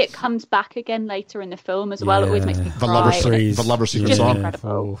 and the way it comes back again later in the film as well, it always makes me cry. The lover secret song.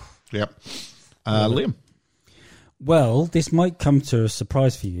 Incredible. Yep. Liam. Well, this might come to a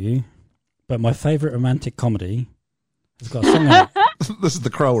surprise for you, but my favourite romantic comedy has got a song in it. This is The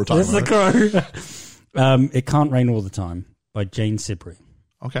Crow we're talking about. This is The Crow. It Can't Rain All the Time by Jane Sibrey.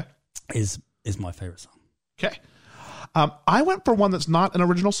 Okay. Is my favourite song. Okay. I went for one that's not an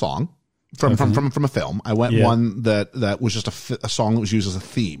original song from a film. I went one that was just a song that was used as a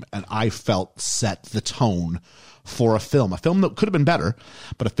theme, and I felt set the tone for a film that could have been better,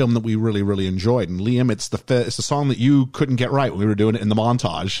 but a film that we really, really enjoyed. And Liam, it's the song that you couldn't get right when we were doing it in the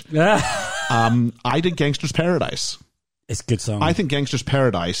montage. I did Gangster's Paradise. It's a good song. I think Gangster's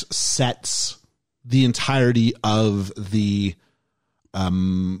Paradise sets the entirety of the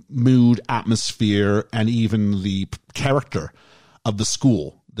mood, atmosphere, and even the character of the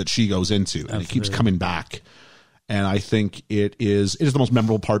school that she goes into. And Absolutely. It keeps coming back. And I think it is the most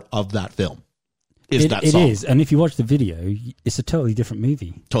memorable part of that film. That song. It is. And if you watch the video, it's a totally different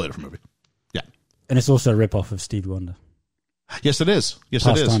movie. Totally different movie. Yeah. And it's also a rip-off of Stevie Wonder. Yes, it is.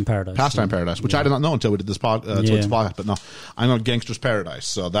 Pastime Paradise, which I did not know until we did this podcast. But no, I know Gangster's Paradise,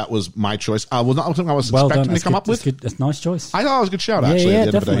 so that was my choice. Not something I was expecting to come up with. That's a nice choice. I thought it was a good shout, actually. Yeah,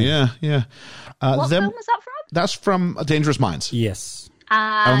 at the end definitely. Of the day. Yeah. What film was that from? That's from Dangerous Minds. Yes.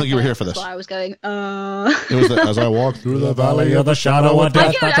 I don't think you were here for this. That's why I was going, It was as I walk through the valley of the shadow of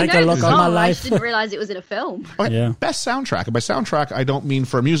death, I take a look on my life. I just didn't realise it was in a film. Okay. Yeah. Best soundtrack. And by soundtrack, I don't mean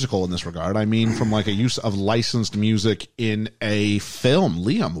for a musical in this regard. I mean from like a use of licensed music in a film.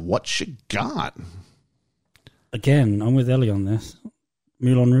 Liam, what you got? Again, I'm with Ellie on this.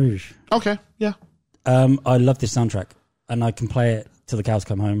 Moulin Rouge. Okay, yeah. I love this soundtrack, and I can play it till the cows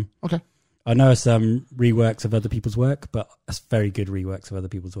come home. Okay. I know it's reworks of other people's work, but it's very good reworks of other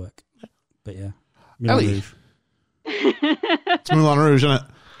people's work. But yeah. Moulin Rouge. It's Moulin Rouge, isn't it?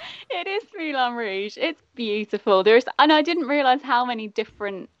 It is Moulin Rouge. It's beautiful. And I didn't realise how many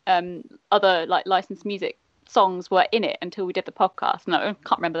different other like licensed music songs were in it until we did the podcast. And I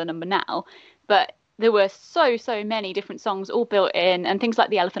can't remember the number now, but there were so many different songs all built in, and things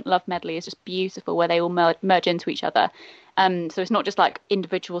like the Elephant Love Medley is just beautiful, where they all merge into each other. So it's not just like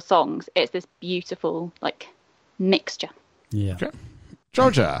individual songs; it's this beautiful like mixture. Yeah. Okay.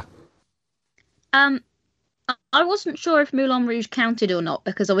 Georgia. I wasn't sure if Moulin Rouge counted or not,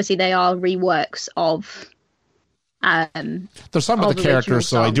 because obviously they are reworks of. There's some of the characters,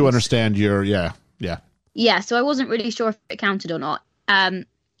 so I do understand your yeah. Yeah, so I wasn't really sure if it counted or not.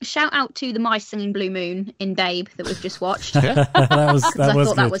 Shout out to the mice singing Blue Moon in Babe that we've just watched. that was I thought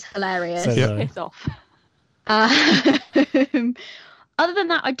good. that was hilarious. So, It's off. Other than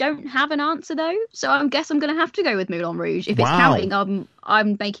that, I don't have an answer though, so I guess I'm going to have to go with Moulin Rouge. If it's counting,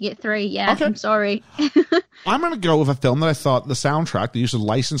 I'm making it 3. Yeah, okay. I'm sorry. I'm going to go with a film that I thought the soundtrack, the use of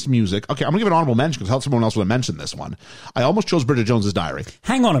licensed music. Okay, I'm going to give an honorable mention because someone else would have mentioned this one. I almost chose Bridget Jones's Diary.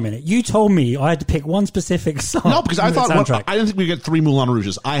 Hang on a minute. You told me I had to pick one specific song. No, because I thought I didn't think we'd get 3 Moulin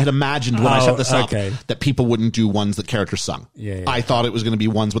Rouges. I had imagined when I set this up that people wouldn't do ones that characters sung. Yeah. I thought it was going to be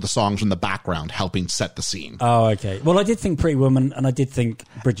ones with the songs in the background helping set the scene. Oh, okay. Well, I did think Pretty Woman, and I did think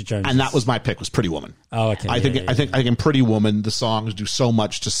Bridget Jones, and that was my pick. Was Pretty Woman. Oh, okay. I think in Pretty Woman, the songs do so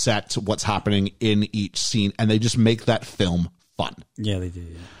much to set what's happening in each scene, and they just make that film fun. Yeah, they do.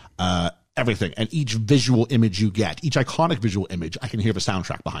 Yeah. Everything, and each visual image you get, each iconic visual image, I can hear the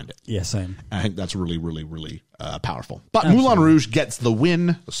soundtrack behind it. Yeah, same. I think that's really, really, really powerful. But Moulin Rouge gets the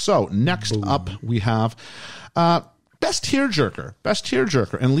win. So next up we have Best Tearjerker. Best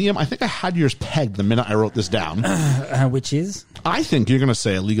Tearjerker. And Liam, I think I had yours pegged the minute I wrote this down. Which is? I think you're going to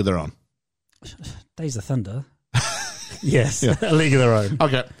say A League of Their Own. Days of Thunder. Yes, yeah. A League of Their Own.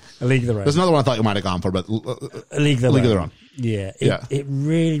 Okay. A League of Their Own. There's another one I thought you might have gone for, but A League of Their Own. Yeah. It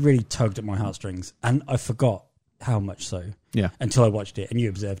really, really tugged at my heartstrings, and I forgot how much so. Yeah. Until I watched it, and you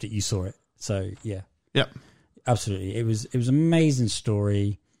observed it, you saw it. So yeah. Yep. Absolutely, it was an amazing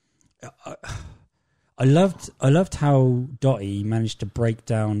story. I loved how Dottie managed to break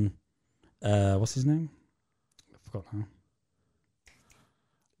down. What's his name? I forgot now.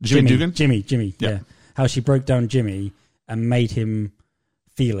 Jimmy Dugan. Jimmy. Yeah. How she broke down Jimmy and made him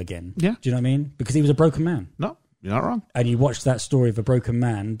feel again. Yeah. Do you know what I mean? Because he was a broken man. No, you're not wrong. And you watch that story of a broken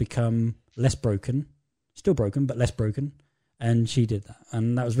man become less broken, still broken, but less broken. And she did that.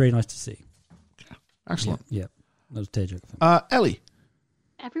 And that was really nice to see. Excellent. Yeah. That was tearjerker. Ellie.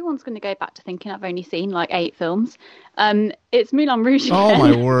 Everyone's going to go back to thinking I've only seen like 8 films. It's Moulin Rouge again. Oh,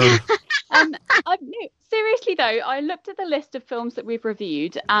 my word. Seriously, though, I looked at the list of films that we've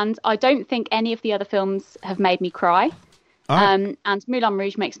reviewed, and I don't think any of the other films have made me cry. And Moulin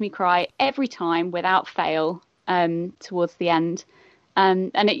Rouge makes me cry every time without fail towards the end.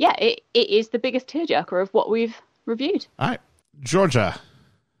 And it is the biggest tearjerker of what we've reviewed. All right. Georgia.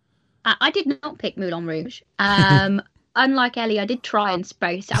 I did not pick Moulin Rouge. Unlike Ellie, I did try and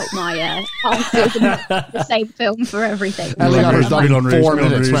space out my answers and the same film for everything. Ellie got hers done in 4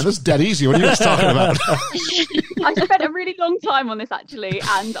 minutes. Man, this is dead easy. What are you guys talking about? I spent a really long time on this, actually,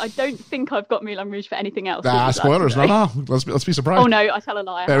 and I don't think I've got Moulin Rouge for anything else. Spoilers. No. Let's be surprised. Oh, no, I tell a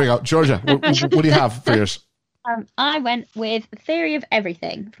lie. There we go. Georgia, what do you have for yours? I went with Theory of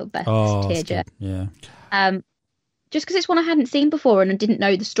Everything for best tearjerker. Yeah. Just because it's one I hadn't seen before and I didn't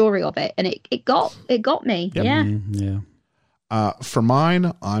know the story of it, and it got me. Yep. Yeah. Yeah. For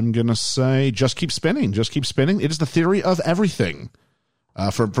mine, I'm gonna say Just Keep Spinning. Just Keep Spinning. It is the theory of everything.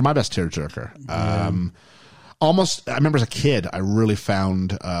 For my best tearjerker. Almost, I remember as a kid, I really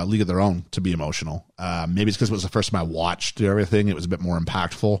found League of Their Own to be emotional. Maybe it's because it was the first time I watched everything. It was a bit more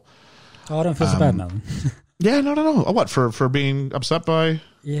impactful. Oh, I don't feel so bad now. Yeah, no. Oh, what for being upset by?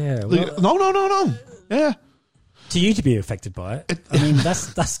 Yeah. No. Yeah. To you to be affected by it, I mean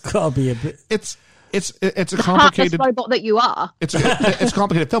that's got to be a bit. It's a complicated robot that you are. It's a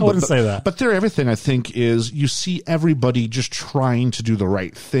complicated film. I wouldn't say that. But Theory of Everything, I think, is you see everybody just trying to do the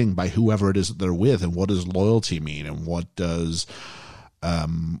right thing by whoever it is that they're with, and what does loyalty mean, and what does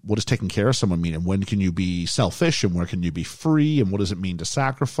taking care of someone mean, and when can you be selfish, and where can you be free, and what does it mean to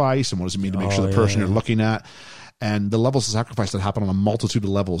sacrifice, and what does it mean to make sure the person you're looking at. And the levels of sacrifice that happen on a multitude of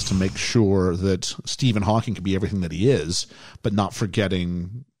levels to make sure that Stephen Hawking can be everything that he is, but not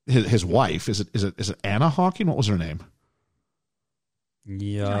forgetting his wife. Is it Anna Hawking? What was her name?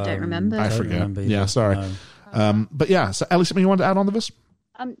 Yeah, I don't remember. I forget. Yeah, sorry. No. But yeah, so Ellie, something you wanted to add on to this?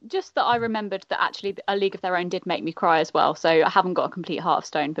 Just that I remembered that actually A League of Their Own did make me cry as well. So I haven't got a complete heart of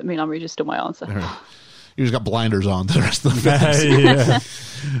stone, but Moulin Rouge is still my answer. You just got blinders on to the rest of the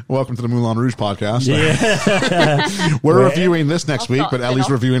films. Welcome to the Moulin Rouge podcast. Yeah. We're reviewing this next week, but Ellie's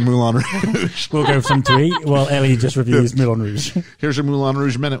reviewing Moulin Rouge. We'll go for something to eat while Ellie just reviews Moulin Rouge. Here's your Moulin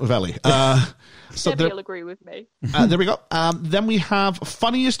Rouge minute with Ellie. So Debbie will agree with me. There we go. Then we have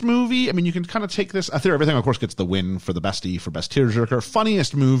funniest movie. I mean, you can kind of take this. Theory of Everything, of course, gets the win for the bestie for best tearjerker.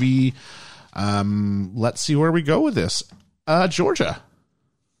 Funniest movie. Let's see where we go with this. Georgia.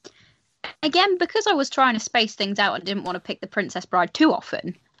 Again, because I was trying to space things out and didn't want to pick The Princess Bride too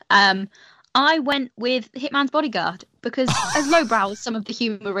often, I went with Hitman's Bodyguard because as lowbrow as some of the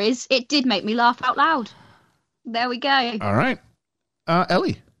humour is, it did make me laugh out loud. There we go. All right.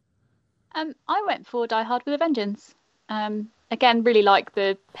 Ellie. I went for Die Hard with a Vengeance. Again, really like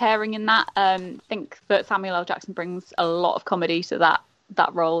the pairing in that. Think that Samuel L. Jackson brings a lot of comedy to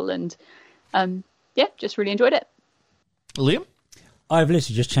that role, and just really enjoyed it. Liam? I've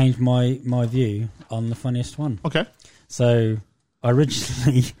literally just changed my view on the funniest one. Okay. So I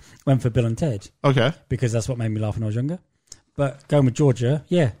originally went for Bill and Ted. Okay. Because that's what made me laugh when I was younger. But going with Georgia,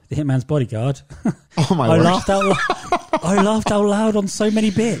 The Hitman's Bodyguard. Oh my I word. I laughed out loud on so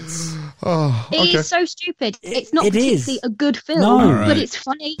many bits. Oh, okay. It is so stupid. It's not It is. particularly a good film, No. but it's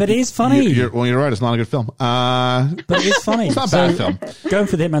funny. But it is funny. You're right. It's not a good film. But it is funny. It's not a bad film. Going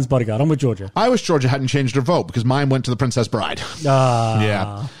for The Hitman's Bodyguard. I'm with Georgia. I wish Georgia hadn't changed her vote because mine went to The Princess Bride.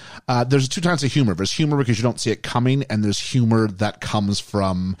 Yeah. There's two kinds of humor. There's humor because you don't see it coming, and there's humor that comes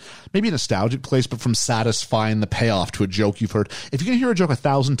from maybe a nostalgic place, but from satisfying the payoff to a joke you've heard. If you can hear a joke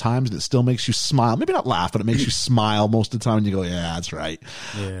 1,000 times and it still makes you smile, maybe not laugh, but it makes you smile most of the time, and you go, yeah, that's right.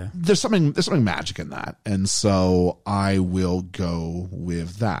 Yeah. There's something magic in that, and so I will go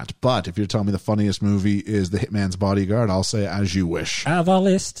with that. But if you're telling me the funniest movie is The Hitman's Bodyguard, I'll say as you wish. Out of our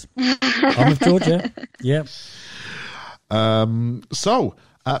list, I'm with Georgia. Yep.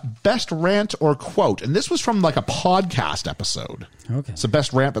 Best rant or quote, and this was from like a podcast episode. Okay. So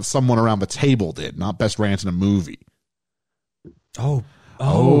best rant that someone around the table did, not best rant in a movie. Oh,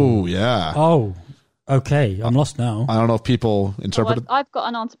 yeah. Oh, okay. I'm lost now. I don't know if people interpreted. I've got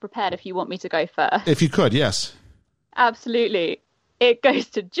an answer prepared if you want me to go first. If you could, yes. Absolutely. It goes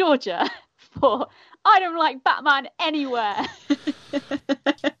to Georgia for I don't like Batman anywhere.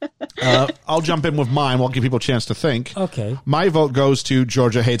 I'll jump in with mine. We'll give people a chance to think. Okay. My vote goes to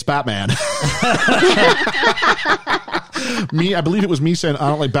Georgia hates Batman. I believe it was me saying I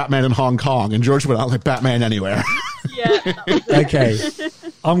don't like Batman in Hong Kong, and Georgia went, I don't like Batman anywhere. Yeah. Okay.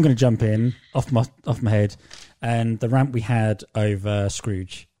 I'm going to jump in off my head, and the rant we had over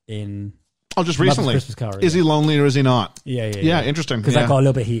Scrooge in. Oh, just recently. Christmas Carol, is he lonely or is he not? Yeah. Interesting. Because that got a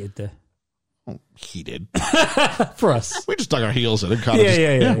little bit heated there. Oh, heated. For us. We just dug our heels in and kind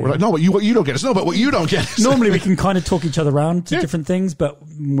Yeah. We're like, no, what you don't get us. No, but what you don't get us. Normally we can kind of talk each other around to different things, but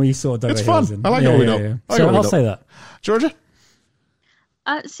we sort of dug It's our fun. heels in. I like what we know. So I'll say that. Georgia?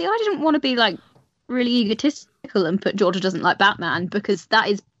 See, I didn't want to be like really egotistical and put Georgia doesn't like Batman because that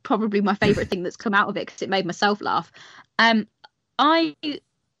is probably my favourite thing that's come out of it because it made myself laugh. My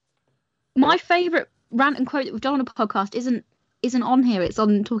favourite rant and quote that we've done on a podcast isn't on here. It's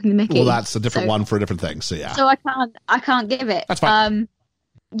on Talking the Mickey. Well, that's a different one for a different thing. So yeah. So I can't give it. That's fine.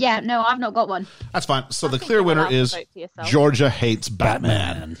 Yeah, no, I've not got one. That's fine. So the clear winner is Georgia hates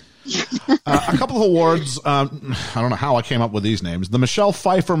Batman. A couple of awards. I don't know how I came up with these names. The Michelle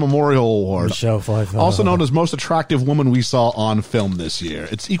Pfeiffer Memorial Award. Michelle Pfeiffer. Also known as Most Attractive Woman We Saw on Film this year.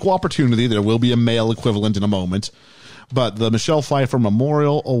 It's equal opportunity. There will be a male equivalent in a moment. But the Michelle Pfeiffer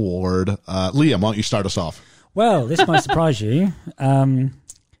Memorial Award. Liam, why don't you start us off? Well, this might surprise you. No,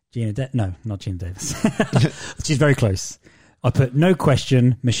 not Gina Davis. She's very close. I put no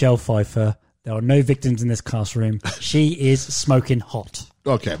question, Michelle Pfeiffer. There are no victims in this classroom. She is smoking hot.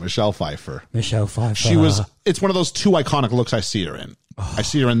 Okay, Michelle Pfeiffer. Michelle Pfeiffer. It's one of those two iconic looks I see her in. I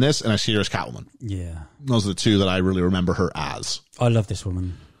see her in this, and I see her as Catwoman. Yeah. Those are the two that I really remember her as. I love this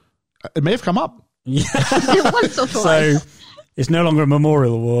woman. It may have come up. Yeah. Once or twice. So it's no longer a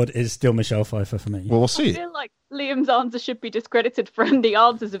memorial award. It's still Michelle Pfeiffer for me. Well, we'll see. I feel like Liam's answer should be discredited from the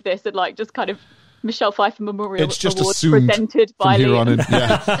answers of this and like just kind of Michelle Pfeiffer Memorial It's just Award assumed presented by from here Liam. on in.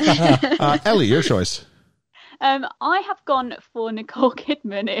 Yeah. Ellie, your choice. I have gone for Nicole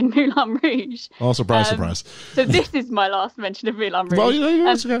Kidman in Moulin Rouge. Oh, surprise, surprise. So this is my last mention of Moulin Rouge. Well,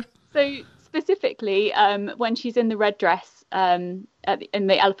 that's okay. So specifically, when she's in the red dress in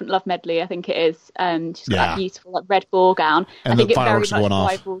the Elephant Love medley, I think it is, she's got that beautiful red ball gown. And I think the it fireworks are going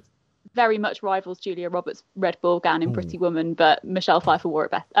off. very much rivals Julia Roberts' red ball gown in Pretty Woman, but Michelle Pfeiffer wore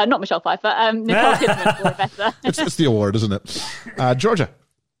it better. Not Michelle Pfeiffer, Nicole Kidman wore it better. It's the award, isn't it? Georgia.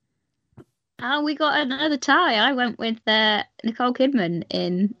 We got another tie. I went with Nicole Kidman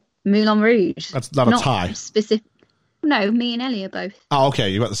in Moulin Rouge. That's not a tie. No, me and Ellie are both. Oh, okay.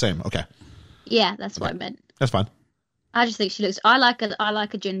 You got the same. Okay. Yeah, that's what I meant. That's fine. I just think she looks. I like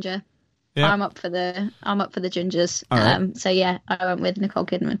a ginger. Yeah. I'm up for the gingers. All right. So yeah, I went with Nicole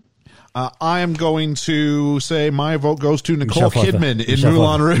Kidman. I am going to say my vote goes to Nicole Kidman in Michelle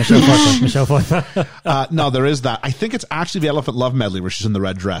Moulin Rouge. Michelle Pfeiffer. No, there is that. I think it's actually the Elephant Love medley where she's in the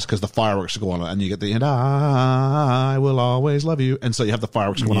red dress because the fireworks are going on and you get the "and I will always love you," and so you have the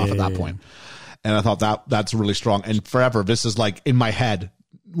fireworks going off at that point. And I thought that's really strong. And forever, this is like in my head.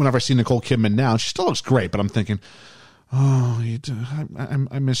 Whenever I see Nicole Kidman now, she still looks great, but I'm thinking,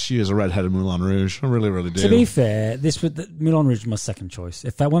 I miss you as a redhead in Moulin Rouge. I really, really do. To be fair, Moulin Rouge was my second choice.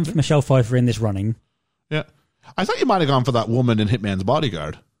 If that went for Michelle Pfeiffer in this running. Yeah. I thought you might have gone for that woman in Hitman's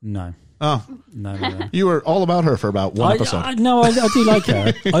Bodyguard. No. Oh. No. You were all about her for about one episode. I do like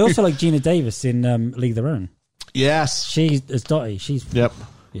her. I also like Gina Davis in League of Their Own. Yes. She's as Dottie. She's Yep.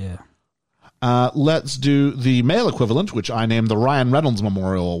 Yeah. Let's do the male equivalent, which I named the Ryan Reynolds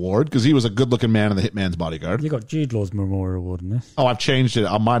Memorial Award because he was a good-looking man in The Hitman's Bodyguard. You got Jude Law's Memorial Award in this. Oh, I've changed it.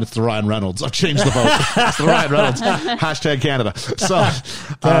 On mine, it's the Ryan Reynolds. I've changed the vote. It's the Ryan Reynolds. Hashtag Canada. So,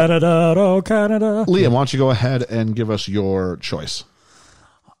 Canada, oh Canada. Liam, why don't you go ahead and give us your choice?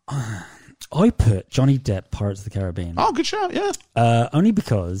 I put Johnny Depp, Pirates of the Caribbean. Oh, good shout, yeah. Only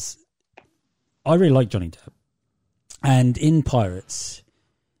because I really like Johnny Depp. And in Pirates,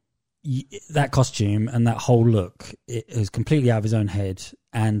 that costume and that whole look, it is completely out of his own head.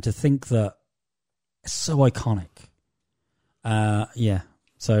 And to think that it's so iconic. Yeah.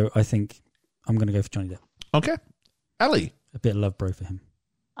 So I think I'm going to go for Johnny Depp. Okay. Ellie. A bit of love, bro, for him.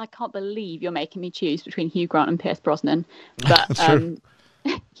 I can't believe you're making me choose between Hugh Grant and Pierce Brosnan. But That's true.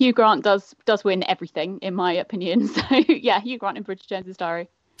 Hugh Grant does win everything, in my opinion. So, yeah, Hugh Grant in Bridget Jones's Diary.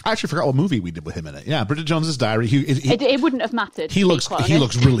 I actually forgot what movie we did with him in it. Yeah, Bridget Jones's Diary. It wouldn't have mattered. He looks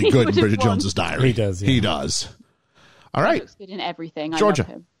really good in Bridget won. Jones's Diary. He does. Yeah. He does. All right. He looks good in everything. Georgia. I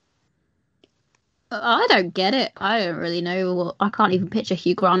love him. I don't get it. I don't really know. I can't even picture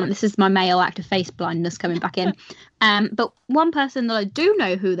Hugh Grant. This is my male actor face blindness coming back in. But one person that I do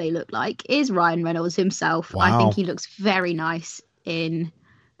know who they look like is Ryan Reynolds himself. Wow. I think he looks very nice in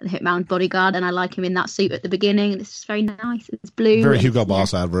The Hitman's Bodyguard, and I like him in that suit at the beginning. It's just very nice. It's blue. Very Hugo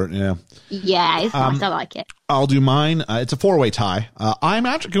Boss advert, yeah. Yeah, it's nice. I like it. I'll do mine. It's a 4-way tie. I'm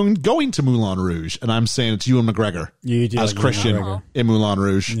actually going to Moulin Rouge, and I'm saying it's Ewan McGregor You do as like Christian McGregor. in Moulin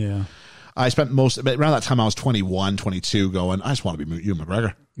Rouge. Yeah. I spent around that time I was 21, 22 going, I just want to be Ewan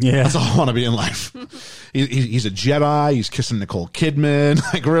McGregor. Yeah. That's all I want to be in life. He's a Jedi. He's kissing Nicole Kidman.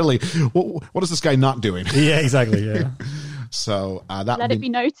 Like, really, what is this guy not doing? Yeah, exactly, yeah. So Let it be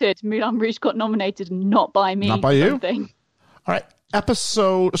noted, Moulin Rouge got nominated not by me. Not by you? Something. All right.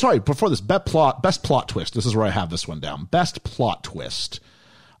 Before this, best plot twist. This is where I have this one down. Best plot twist.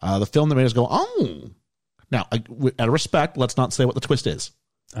 The film that made us go, oh. Now, out of respect, let's not say what the twist is.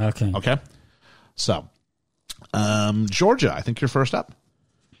 Okay. Okay. So, Georgia, I think you're first up.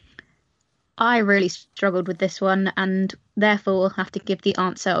 I really struggled with this one, and therefore will have to give the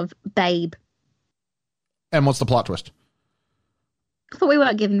answer of Babe. And what's the plot twist? I thought we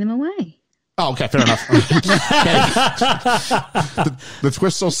weren't giving them away. Oh, okay, fair enough. The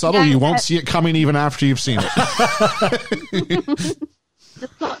twist's so subtle, you won't see it coming even after you've seen it. The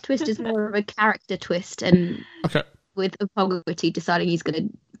plot twist is more of a character twist, and okay. with Fogarty deciding he's going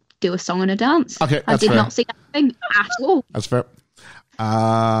to do a song and a dance. Okay, I that's did fair. not see that thing at all. That's fair.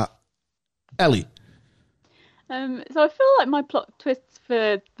 Ellie. So I feel like my plot twists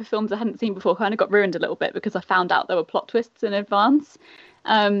for the films I hadn't seen before kind of got ruined a little bit because I found out there were plot twists in advance.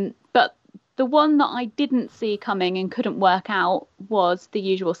 But the one that I didn't see coming and couldn't work out was The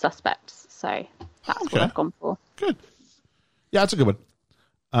Usual Suspects. So that's what I've gone for. Good. Yeah, that's a good one.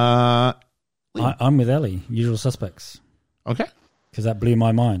 I'm with Ellie, Usual Suspects. Okay. Because that blew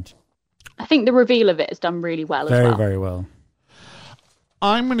my mind. I think the reveal of it is done really well as well. Very, very well.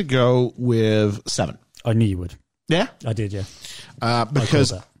 I'm going to go with 7. I knew you would. Yeah? I did, yeah.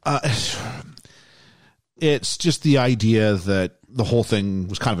 Because it's just the idea that the whole thing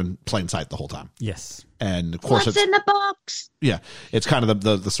was kind of in plain sight the whole time. Yes. And of course What's in the box? Yeah. It's kind of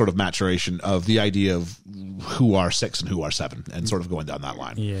the sort of maturation of the idea of who are 6 and who are 7 and sort of going down that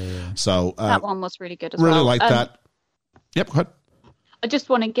line. Yeah. So that one was really good as really well. Really like that. Yep, go ahead. I just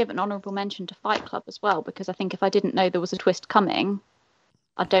want to give an honourable mention to Fight Club as well, because I think if I didn't know there was a twist coming,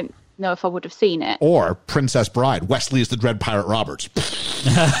 I don't know if I would have seen it. Or Princess Bride. Wesley is the Dread Pirate Roberts.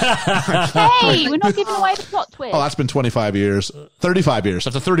 Hey, we're not giving away the plot twist. Oh, that's been 25 years. 35 years.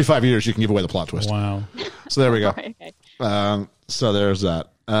 After 35 years, you can give away the plot twist. Wow. So there we go. Right, okay. So there's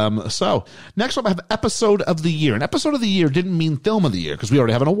that. So next up, I have Episode of the Year. And Episode of the Year didn't mean Film of the Year because we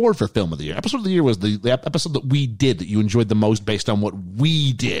already have an award for Film of the Year. Episode of the Year was the episode that we did that you enjoyed the most based on what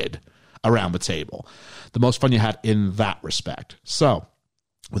we did around the table. The most fun you had in that respect. So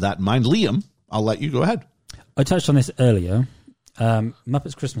with that in mind, Liam, I'll let you go ahead. I touched on this earlier.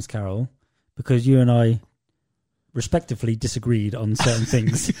 Muppets Christmas Carol, because you and I respectively disagreed on certain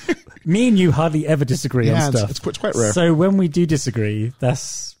things. Me and you hardly ever disagree on stuff. It's quite rare. So when we do disagree,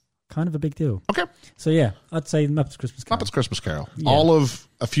 that's kind of a big deal. Okay. So yeah, I'd say Muppets Christmas Carol. Muppets Christmas Carol. Yeah. All of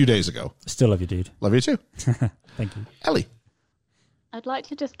a few days ago. Still love you, dude. Love you too. Thank you. Ellie. I'd like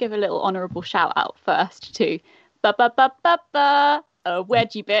to just give a little honourable shout out first to a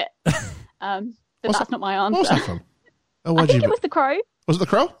wedgie bit. But that's not my answer. What was that from? I think it was The Crow. Was it The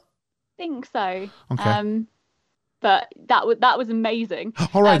Crow? I think so. Okay. But that was amazing.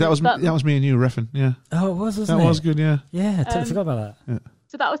 All right, that was me and you riffing. Yeah. Oh, it was, wasn't that it? was good. Yeah. Yeah, I totally forgot about that. Yeah.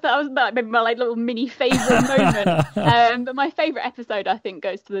 So that was maybe my like little mini favourite moment. But my favourite episode, I think,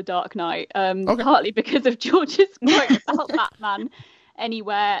 goes to The Dark Knight. Partly because of George's quote about Batman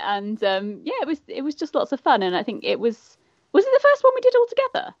anywhere, and it was just lots of fun. And I think it was it the first one we did all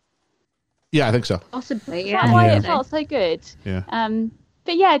together? Yeah, I think so. Possibly. Yeah. That's why it felt so good. Yeah.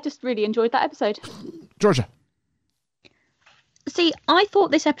 But yeah, I just really enjoyed that episode. Georgia. See, I thought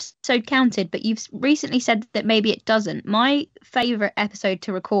this episode counted, but you've recently said that maybe it doesn't. My favourite episode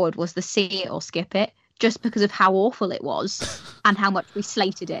to record was the See It or Skip It, just because of how awful it was and how much we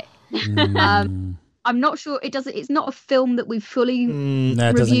slated it. I'm not sure it doesn't. It's not a film that we've fully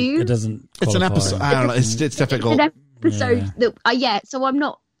reviewed. It doesn't. It's an episode. I don't know. It's difficult. It's an episode that. So I'm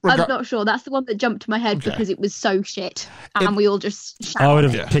not sure. That's the one that jumped to my head because it was so shit, and we all just shouted. I would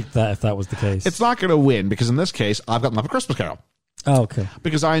have picked that if that was the case. It's not going to win because in this case, I've got Muppet Christmas Carol. Oh, okay.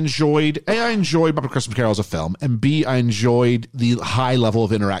 Because I enjoyed Muppet Christmas Carol as a film, and B, I enjoyed the high level of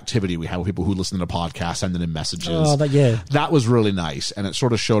interactivity we have with people who listen to the podcast, sending in messages. Oh, that was really nice, and it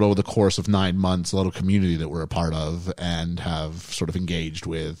sort of showed over the course of 9 months a little community that we're a part of and have sort of engaged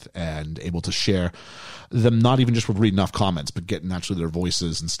with and able to share them, not even just with reading off comments, but getting actually their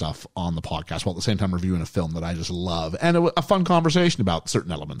voices and stuff on the podcast while at the same time reviewing a film that I just love, and a fun conversation about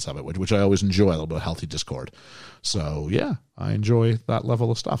certain elements of it, which I always enjoy, a little bit of healthy discord. So yeah, I enjoy that level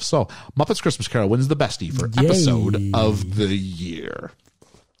of stuff. So Muppets Christmas Carol wins the bestie for episode of the year.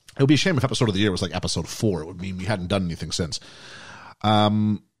 It would be a shame if episode of the year was like episode 4. It would mean we hadn't done anything since.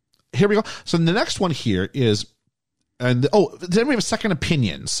 Here we go. So the next one here is, does anybody have a second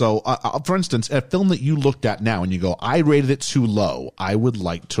opinion? So for instance, a film that you looked at now and you go, I rated it too low, I would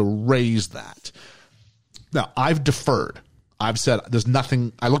like to raise that. Now I've deferred. I've said there's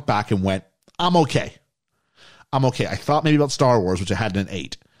nothing. I look back and went, I'm okay. I thought maybe about Star Wars, which I had an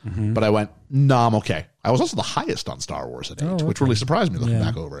 8, but I went, no, I'm okay. I was also the highest on Star Wars at 8, which really surprised me looking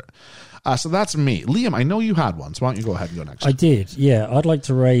back over it. So that's me. Liam, I know you had one, so why don't you go ahead and go next? I did, yeah. I'd like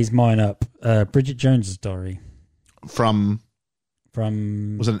to raise mine up. Bridget Jones's Diary. From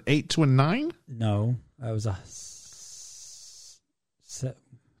was it an 8 to a 9? No, it was a...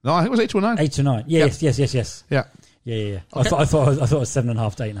 No, I think it was 8 to a 9. 8 to 9. Yes. Yeah. Yeah. Okay. I thought it was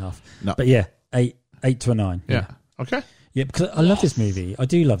 7.5 to 8.5. No. But yeah, 8 to a 9. Yeah. Okay. Yeah, because I love this movie. I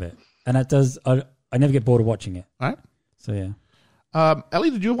do love it. And it does, I never get bored of watching it. All right. So yeah. Ellie,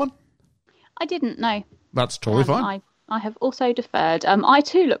 did you have one? I didn't know. That's totally fine. I have also deferred. I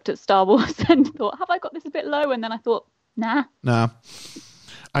too looked at Star Wars and thought, have I got this a bit low? And then I thought, nah.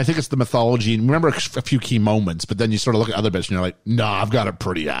 I think it's the mythology. And remember a few key moments, but then you sort of look at other bits and you're like, no, I've got it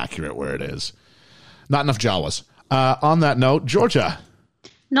pretty accurate where it is. Not enough Jawas. On that note, Georgia.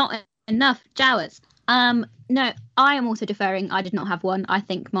 Not enough Jawas. No, I am also deferring. I did not have one. I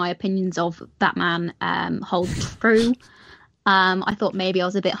think my opinions of Batman hold true. I thought maybe I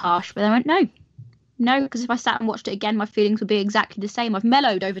was a bit harsh, but I went, no, because if I sat and watched it again, my feelings would be exactly the same. I've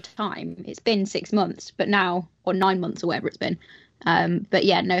mellowed over time. It's been 6 months, but now, or 9 months or whatever it's been. But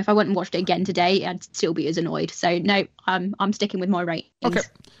yeah, no, if I went and watched it again today, I'd still be as annoyed. So no, I'm sticking with my ratings. Okay.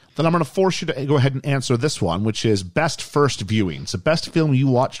 Then I'm going to force you to go ahead and answer this one, which is best first viewing. So best film you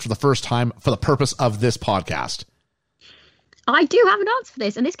watched for the first time for the purpose of this podcast. I do have an answer for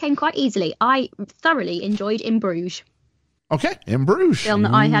this, and this came quite easily. I thoroughly enjoyed In Bruges. Okay, In Bruges. Film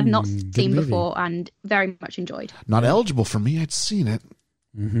that I had not seen before and very much enjoyed. Not eligible for me. I'd seen it.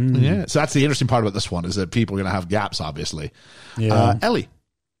 Mm-hmm. Yeah. So that's the interesting part about this one is that people are going to have gaps, obviously. Yeah. Ellie.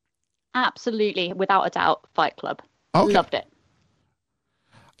 Absolutely, without a doubt, Fight Club. Okay. Loved it.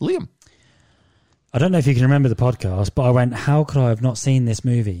 Liam. I don't know if you can remember the podcast, but I went, how could I have not seen this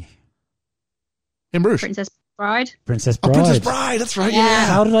movie? In Bruges. Princess Bride. Princess Bride. Oh, Princess Bride. That's right. Yeah.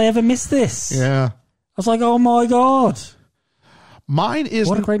 How did I ever miss this? Yeah. I was like, oh my God. Mine is...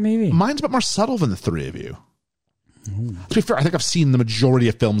 What a great movie. Mine's a bit more subtle than the three of you. Ooh. To be fair, I think I've seen the majority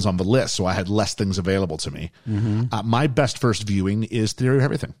of films on the list, so I had less things available to me. Mm-hmm. My best first viewing is Theory of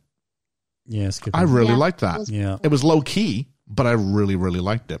Everything. Yeah, it's good. I really liked that. Yeah. It was low key, but I really, really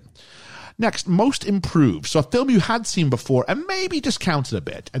liked it. Next, most improved. So a film you had seen before and maybe discounted a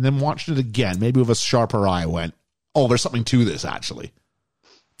bit and then watched it again, maybe with a sharper eye, went, oh, there's something to this, actually.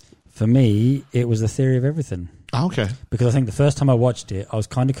 For me, it was The Theory of Everything. Oh, okay. Because I think the first time I watched it, I was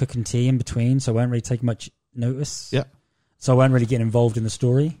kind of cooking tea in between, so I weren't really taking much notice. Yeah. So I weren't really getting involved in the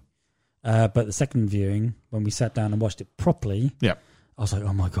story. But the second viewing, when we sat down and watched it properly, yeah, I was like,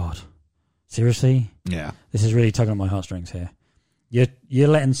 oh my God. Seriously? Yeah. This is really tugging at my heartstrings here. You're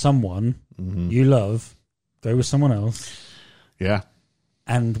letting someone you love go with someone else. Yeah.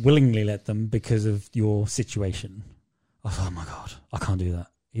 And willingly let them because of your situation. I thought, oh my God, I can't do that.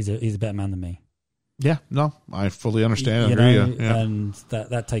 He's a better man than me. Yeah, no, I fully understand. You agree, know, yeah. and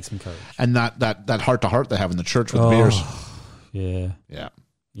that takes some courage. And that heart to heart they have in the church with the beers. Yeah. Yeah.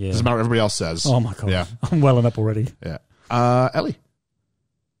 Yeah. Doesn't matter what everybody else says. Oh my God. Yeah. I'm welling up already. Yeah. Ellie.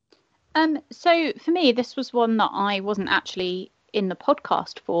 So for me, this was one that I wasn't actually in the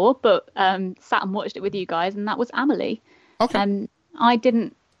podcast for, but sat and watched it with you guys, and that was Amelie. Okay.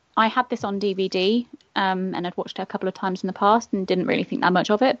 I had this on DVD, and I'd watched it a couple of times in the past and didn't really think that much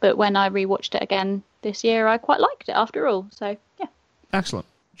of it. But when I rewatched it again this year, I quite liked it after all. So, yeah. Excellent.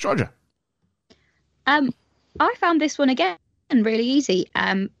 Georgia. I found this one again really easy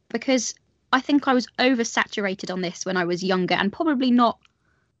because I think I was oversaturated on this when I was younger and probably not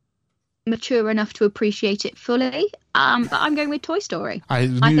mature enough to appreciate it fully. But I'm going with Toy Story. I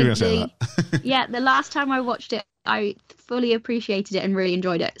knew you were going to say that. Yeah, the last time I watched it, I fully appreciated it and really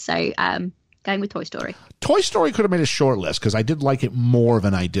enjoyed it. So going with Toy Story. Toy Story could have made a short list because I did like it more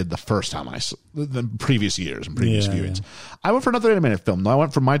than I did the first time the previous years and previous viewings. Yeah. I went for another animated film. I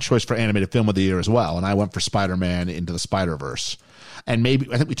went for my choice for animated film of the year as well, and I went for Spider-Man Into the Spider-Verse. And maybe,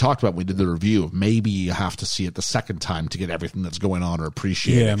 I think we talked about when we did the review, maybe you have to see it the second time to get everything that's going on or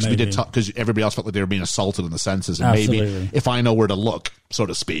appreciate it. We did talk, because everybody else felt like they were being assaulted in the senses. And maybe if I know where to look, so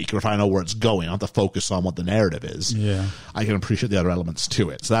to speak, or if I know where it's going, I don't have to focus on what the narrative is. Yeah. I can appreciate the other elements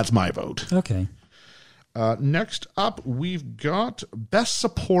to it. So that's my vote. Okay. Next up, we've got Best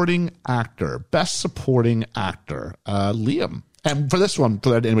Supporting Actor. Best Supporting Actor. Liam. And for this one,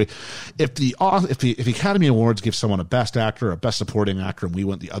 anyway, if the Academy Awards give someone a Best Actor or a Best Supporting Actor, and we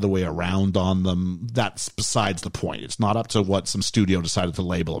went the other way around on them, that's besides the point. It's not up to what some studio decided to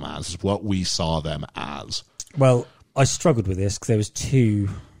label them as. It's what we saw them as. Well, I struggled with this because there was two.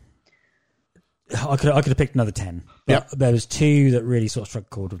 I could have picked another 10. But there was two that really sort of struck a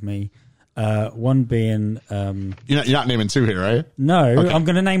chord with me. One being you're not naming two here, are you? No, okay. I'm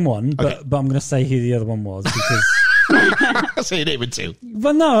going to name one, but I'm going to say who the other one was because. So you're naming two.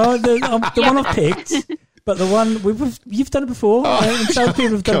 Well, no, the one I've picked, but the one you've done it before. And some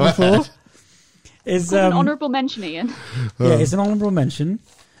people have done it before. Is an honourable mention, Ian? Yeah, it's an honourable mention.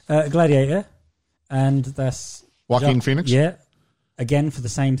 Gladiator, and that's Joaquin Phoenix. Yeah, again for the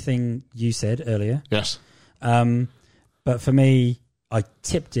same thing you said earlier. Yes. But for me, I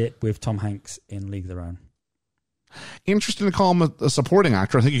tipped it with Tom Hanks in League of Their Own. Interesting to call him a supporting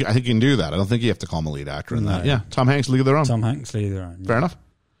actor. I think you can do that. I don't think you have to call him a lead actor in that. Yeah, Tom Hanks, League of Their Own. Tom Hanks, League of Their Own. Yeah. Fair enough.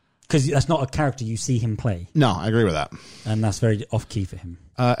 Because that's not a character you see him play. No, I agree with that. And that's very off-key for him.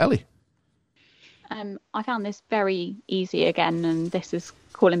 Ellie? I found this very easy again, and this is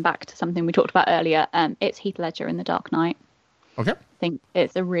calling back to something we talked about earlier. It's Heath Ledger in The Dark Knight. Okay. I think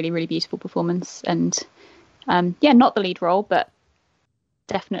it's a really, really beautiful performance. And, not the lead role, but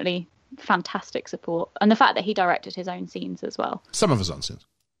definitely fantastic support, and the fact that he directed his own scenes as well. Some of his own scenes.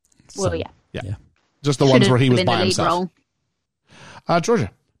 Well, yeah. Just the ones where he was by himself.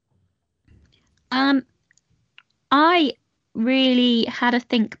 Georgia. I really had a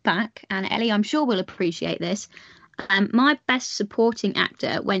think back, and Ellie, I'm sure will appreciate this. My best supporting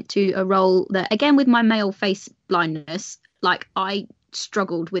actor went to a role that, again, with my male face blindness, like I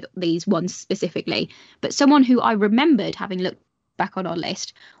struggled with these ones specifically, but someone who I remembered having looked back on our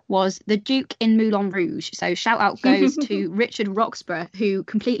list was the Duke in Moulin Rouge. So shout out goes to Richard Roxburgh, who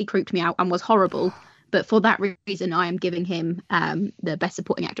completely creeped me out and was horrible. But for that reason, I am giving him the best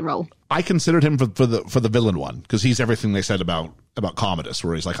supporting actor role. I considered him for the villain one because he's everything they said about Commodus,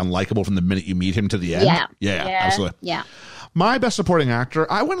 where he's like unlikable from the minute you meet him to the end. Yeah, absolutely. Yeah. My best supporting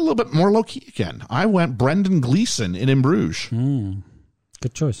actor, I went a little bit more low key again. I went Brendan Gleeson in Bruges.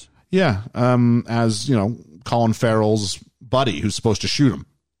 Good choice. Yeah, as Colin Farrell's buddy who's supposed to shoot him,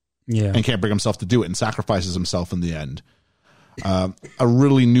 and can't bring himself to do it and sacrifices himself in the end. A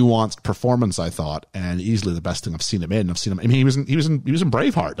really nuanced performance, I thought, and easily the best thing I've seen him in. He was in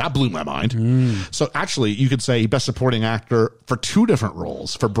Braveheart. That blew my mind. So actually, you could say best supporting actor for two different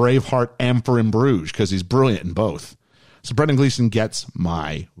roles, for Braveheart and for In Bruges, because he's brilliant in both. So Brendan Gleeson gets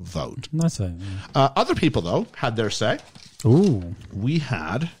my vote. That's right. Other people though had their say. Ooh, we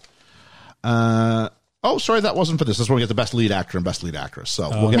had. Oh, sorry, that wasn't for this. This is where we get the best lead actor and best lead actress. So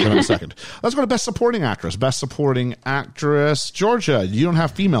we'll get them in a second. Let's go to best supporting actress. Best supporting actress. Georgia, you don't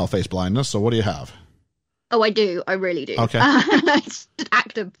have female face blindness, so what do you have? Oh, I do. I really do. Okay. It's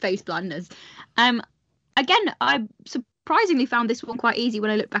active face blindness. Again, I surprisingly found this one quite easy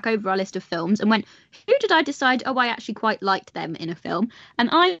when I looked back over our list of films and went, who did I decide, I actually quite liked them in a film? And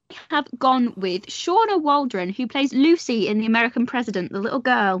I have gone with Shauna Waldron, who plays Lucy in The American President, the little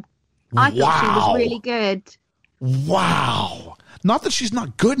girl. I thought she was really good. Wow. Not that she's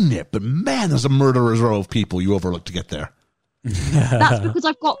not good in it, but man, there's a murderer's row of people you overlooked to get there. That's because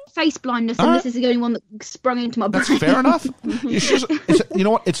I've got face blindness, and this is the only one that sprung into my brain. That's fair enough. You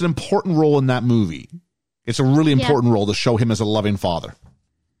know what? It's an important role in that movie. It's a really important role to show him as a loving father.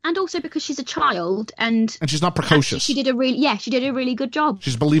 And also because she's a child, and she's not precocious. She did a really good job.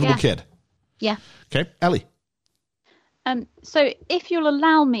 She's a believable kid. Yeah. Okay, Ellie. So if you'll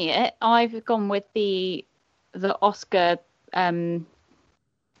allow me it, I've gone with the Oscar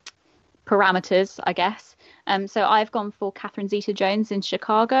parameters, I guess. So I've gone for Catherine Zeta-Jones in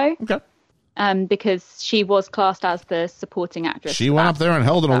Chicago. Okay. Because she was classed as the supporting actress. She went up there and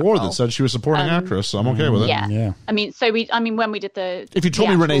held an award that said she was supporting actress, so I'm okay with it. Yeah. I mean, when we did the... If you told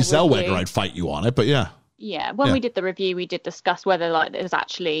me Renee Zellweger, I'd fight you on it, but yeah. Yeah, when we did the review, we did discuss whether there was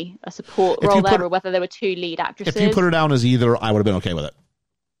actually a support role there or whether there were two lead actresses. If you put her down as either, I would have been okay with it.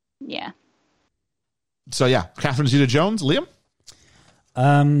 Yeah. So yeah, Catherine Zeta-Jones, Liam?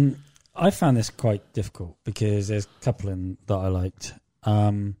 I found this quite difficult because there's a couple in that I liked.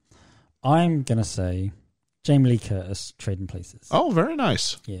 I'm going to say Jamie Lee Curtis, Trading Places. Oh, very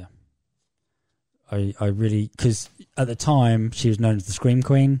nice. Yeah. I really... Because at the time, she was known as the Scream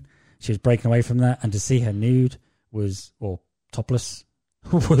Queen. She was breaking away from that, and to see her nude or topless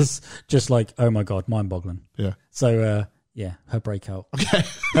was just like, oh my God, mind-boggling. Yeah. So, her breakout. Okay.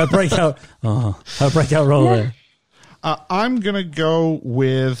 her breakout role there. I'm going to go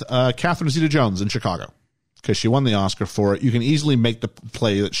with Catherine Zeta-Jones in Chicago because she won the Oscar for it. You can easily make the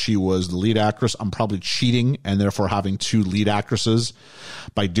play that she was the lead actress. I'm probably cheating and therefore having two lead actresses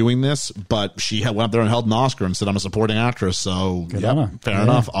by doing this, but she went up there and held an Oscar and said, I'm a supporting actress. So fair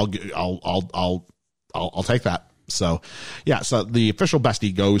enough. I'll take that. So so the official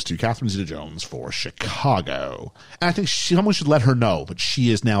bestie goes to Catherine Zeta-Jones for Chicago. And I think someone should let her know, but she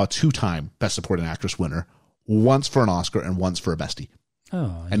is now a 2-time Best Supporting Actress winner, once for an Oscar and once for a bestie.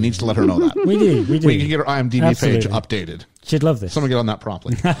 Oh, and needs to let her know that. We do. We can get her IMDb page updated. She'd love this. Someone get on that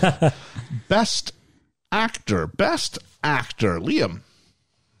promptly. Best actor, Liam.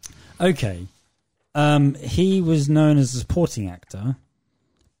 Okay. He was known as a supporting actor,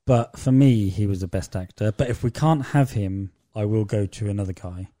 but for me, he was the best actor. But if we can't have him, I will go to another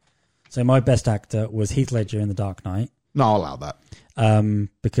guy. So my best actor was Heath Ledger in The Dark Knight. No, I'll allow that.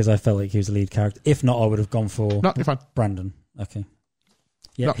 Because I felt like he was the lead character. If not, I would have gone for you're fine. Brandon. Okay.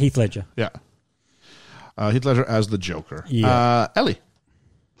 Yeah, Heath Ledger. Yeah. Heath Ledger as the Joker. Yeah. Ellie.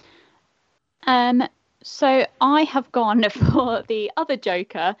 So I have gone for the other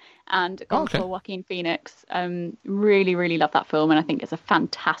Joker and gone for Joaquin Phoenix. Really, really love that film, and I think it's a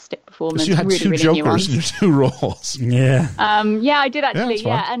fantastic performance. So you had really, two really Jokers in your two roles. Yeah. Yeah, I did actually.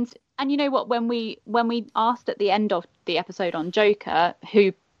 Yeah, and you know what? When we asked at the end of the episode on Joker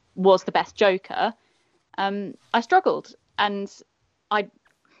who was the best Joker, I struggled, and I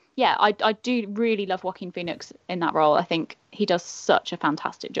do really love Joaquin Phoenix in that role. I think he does such a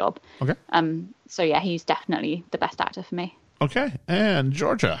fantastic job. Okay. So yeah, he's definitely the best actor for me. Okay, and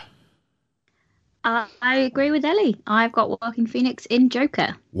Georgia. I agree with Ellie. I've got Joaquin Phoenix in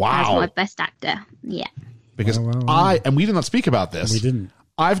Joker. Wow. As my best actor. Yeah. Because and we did not speak about this. We didn't.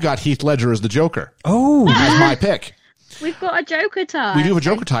 I've got Heath Ledger as the Joker. Oh. As my pick. We've got a Joker tie. We do have a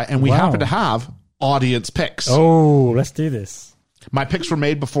Joker tie, and we happen to have audience picks. Oh, let's do this. My picks were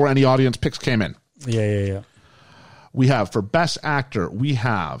made before any audience picks came in. Yeah. We have, for Best Actor, we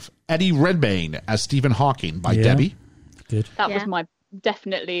have Eddie Redmayne as Stephen Hawking by Debbie. Good. That was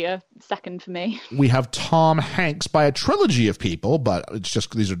definitely a second for me. We have Tom Hanks by a trilogy of people, but it's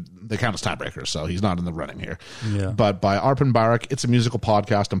just they count as tiebreakers, so he's not in the running here. Yeah. But by Arpen Barak, It's a Musical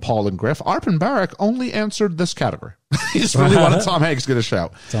Podcast, and Paul and Griff. Arpen Barak only answered this category. He just really wanted Tom Hanks to get a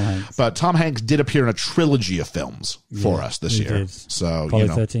shout. Tom Hanks. But Tom Hanks did appear in a trilogy of films for us this year. Did. So Apollo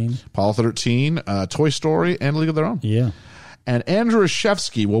 13. Apollo 13, Toy Story, and League of Their Own. Yeah. And Andrew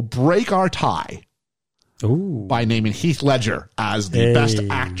Ashevsky will break our tie. Ooh. By naming Heath Ledger as the best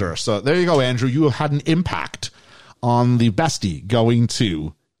actor. So there you go, Andrew. You have had an impact on the bestie going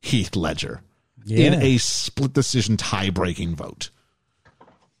to Heath Ledger in a split decision tie-breaking vote.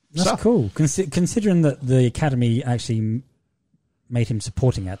 That's cool. Considering that the Academy actually made him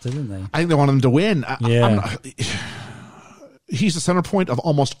supporting actor, didn't they? I think they want him to win. Yeah. He's the center point of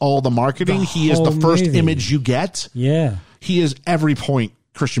almost all the marketing. He is the first image you get. Yeah. He is every point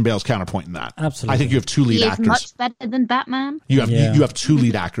Christian Bale's counterpoint in that. Absolutely. I think you have two lead actors. He is much better than Batman. You have two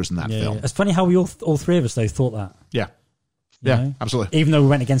lead actors in that film. It's funny how we all three of us though thought that. Yeah. You know? Absolutely. Even though we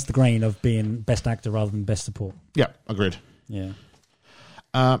went against the grain of being best actor rather than best support. Yeah, agreed. Yeah.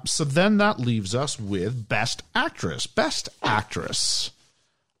 So then that leaves us with Best Actress. Best Actress.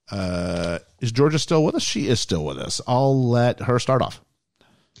 Is Georgia still with us? She is still with us. I'll let her start off.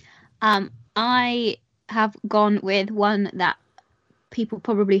 I have gone with one that people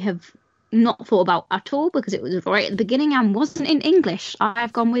probably have not thought about at all because it was right at the beginning and wasn't in English.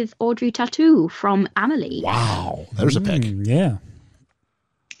 I've gone with Audrey Tautou from Amelie. Wow, there's a pick. Yeah.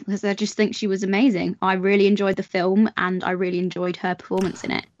 Because I just think she was amazing. I really enjoyed the film and I really enjoyed her performance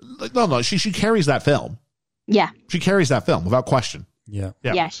in it. No, she carries that film. Yeah. She carries that film without question. Yeah.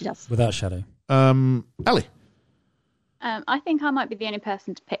 Yeah, she does. Without shadow. Ellie. I think I might be the only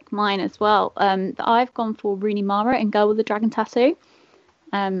person to pick mine as well. I've gone for Rooney Mara in Girl with the Dragon Tattoo.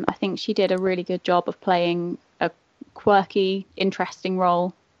 I think she did a really good job of playing a quirky, interesting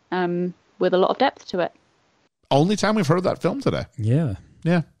role with a lot of depth to it. Only time we've heard that film today. Yeah.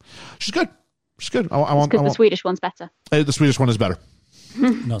 Yeah. She's good. She's good. The Swedish one's better. The Swedish one is better.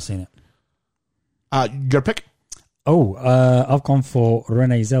 Not seen it. Your pick? Oh, I've gone for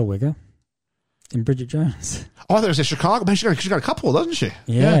Renee Zellweger in Bridget Jones. Oh, there's a Chicago. Man, she's got a couple, doesn't she?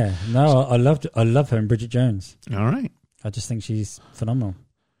 Yeah. No, I love her in Bridget Jones. All right. I just think she's phenomenal.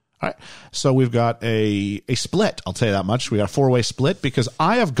 All right. So we've got a split. I'll tell you that much. We got a 4-way split because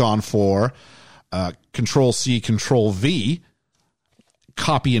I have gone for Control C, Control V,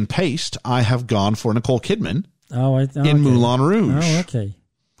 copy and paste. I have gone for Nicole Kidman in Moulin Rouge. Oh, okay.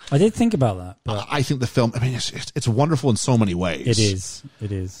 I did think about that. But I think the film, I mean, it's wonderful in so many ways.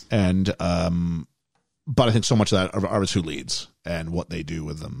 It is. And, but I think so much of that are the two leads and what they do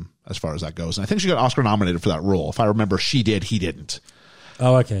with them as far as that goes. And I think she got Oscar nominated for that role. If I remember, she did, he didn't.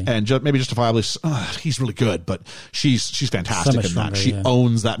 Oh, okay. And maybe justifiably, he's really good, but she's fantastic in that. She yeah.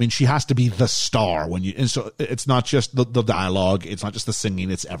 owns that. I mean, she has to be the star and so it's not just the dialogue. It's not just the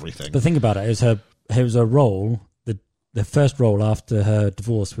singing. It's everything. But think about it. It was her role, the first role after her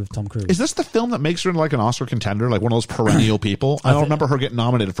divorce with Tom Cruise. Is this the film that makes her into like an Oscar contender, like one of those perennial people? I don't remember her getting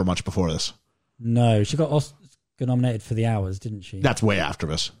nominated for much before this. No, she got nominated for The Hours, didn't she? That's way after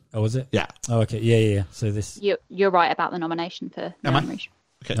this. Oh, was it? Yeah. Oh, okay. Yeah. So this... You're right about the nomination for Moulin Rouge.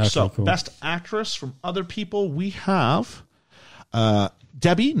 Okay, so cool. Best Actress from other people, we have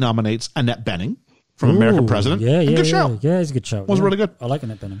Debbie nominates Annette Bening from American President. Yeah, good show. Yeah, it's a good show. Was really good. I like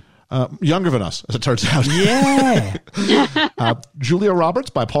Annette Bening. Younger than us, as it turns out. Yeah. Julia Roberts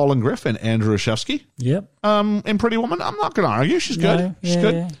by Paul and Griff and Andrew Reshevsky. Yep. In Pretty Woman, I'm not going to argue. She's good. She's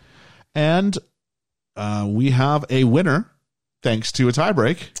good. Yeah. And we have a winner, thanks to a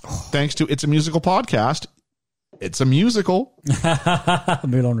tiebreak, thanks to It's a Musical Podcast. It's a musical.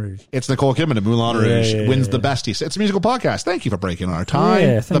 Moulin Rouge. It's Nicole Kidman in Moulin Rouge. Wins the bestie. It's a musical podcast. Thank you for breaking our tie.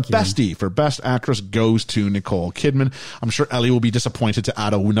 Yeah, the bestie for best actress goes to Nicole Kidman. I'm sure Ellie will be disappointed to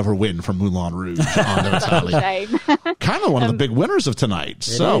add another win from Moulin Rouge on their tally. Kind of one of the big winners of tonight.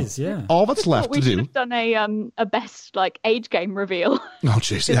 So all that's left to do. We should have done a best age game reveal. Oh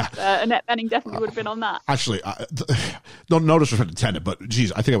jeez, yeah. Annette Bening definitely would have been on that. Actually, don't notice disrespect intended, but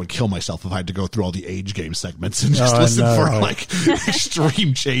geez, I think I would kill myself if I had to go through all the age game segments and just listen for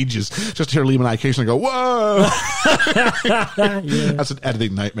extreme changes. Just to hear Liam and I occasionally go, whoa! That's an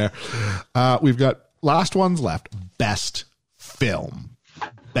editing nightmare. We've got last ones left. Best film.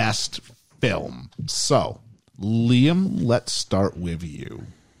 Best film. So, Liam, let's start with you.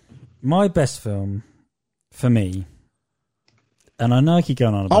 My best film, for me, and I know I keep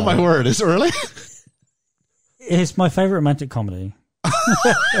going on about it. Oh my word, it's early? It's my favourite romantic comedy.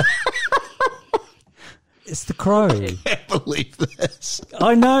 It's The Crow. I can't believe this.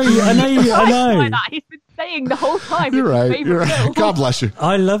 I know. He's been saying the whole time. You're right. Film. God bless you.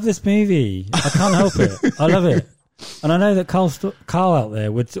 I love this movie. I can't help it. I love it. And I know that Carl out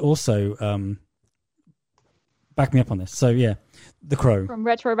there would also back me up on this. So, yeah, The Crow. From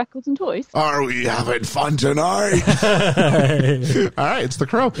Retro Records and Toys. Are we having fun tonight? All right, it's The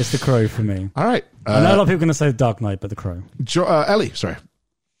Crow. It's The Crow for me. All right. I know a lot of people are going to say The Dark Knight, but The Crow. Ellie, sorry.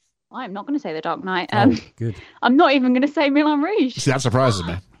 I'm not going to say The Dark Knight. Good. I'm not even going to say Moulin Rouge. See, that surprises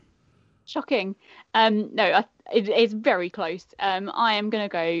me. Shocking. No, it's very close. I am going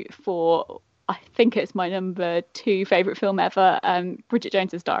to go for, I think it's my number 2 favourite film ever, Bridget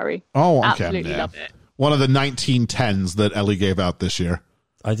Jones's Diary. Oh, okay. Absolutely love it. One of the 1910s that Ellie gave out this year.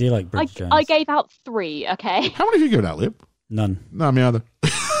 I do like Bridget Jones. I gave out 3, okay? How many have you given out, Liam? None. No, me either.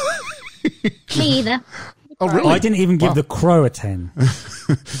 Me either. Oh, really? I didn't even give The Crow a 10.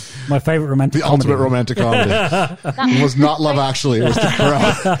 My favourite romantic comedy. The ultimate romantic comedy. It was not Love Actually. It was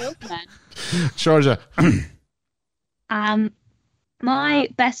The Crow. Georgia. My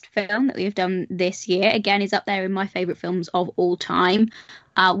best film that we've done this year, again, is up there in my favourite films of all time.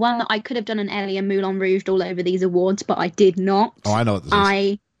 One that I could have done an Ellie and Moulin Rouge all over these awards, but I did not. Oh, I know what this is.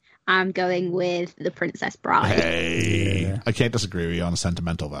 I am going with The Princess Bride. Hey. Yeah. I can't disagree with you on a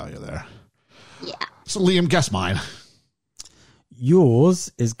sentimental value there. Yeah. So, Liam, guess mine.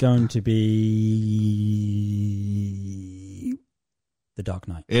 yours is going to be The Dark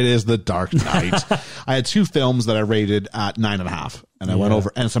Knight. It is The Dark Knight. I had 2 films that I rated at 9.5, and I went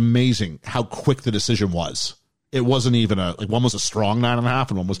over, and it's amazing how quick the decision was. It wasn't even one was a strong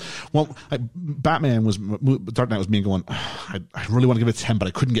 9.5, and one was Dark Knight was me going, I really want to give it a 10, but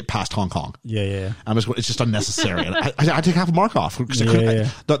I couldn't get past Hong Kong. Yeah. It's just unnecessary. And I take half a mark off because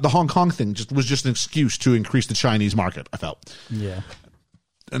the Hong Kong thing was just an excuse to increase the Chinese market, I felt. Yeah.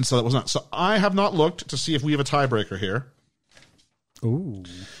 And so that was not. So I have not looked to see if we have a tiebreaker here. Ooh.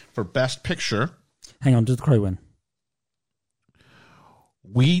 For Best Picture. Hang on, did The Crow win?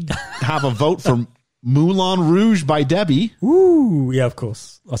 We have a vote for Moulin Rouge by Debbie. Ooh, yeah, of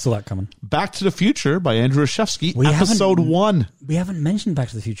course. I saw that coming. Back to the Future by Andrew Ashevsky. Episode 1. We haven't mentioned Back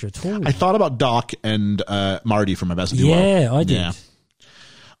to the Future at all. I thought about Doc and Marty from my best duo. Yeah, I did.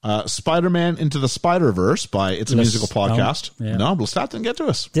 Yeah. Spider-Man Into the Spider-Verse by It's a Musical Podcast. No, Lestat didn't get to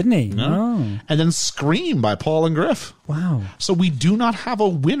us. Didn't he? No. Oh. And then Scream by Paul and Griff. Wow. So we do not have a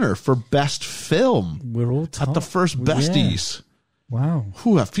winner for Best Film. We're all at the first Besties. Yeah. Wow.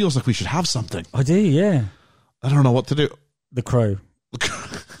 Whew, that feels like we should have something. I do, yeah. I don't know what to do. The Crow.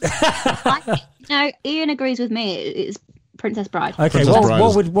 No, Ian agrees with me. It's Princess Bride. Okay,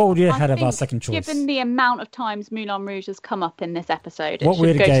 what would you have had of our second choice? Given the amount of times Moulin Rouge has come up in this episode, what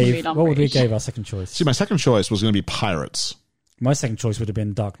would we give our second choice? See, my second choice was going to be Pirates. My second choice would have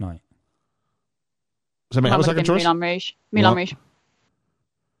been Dark Knight. Does anybody have a second choice? Moulin Rouge. Moulin Rouge.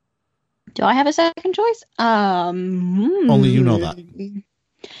 Do I have a second choice? Only you know that.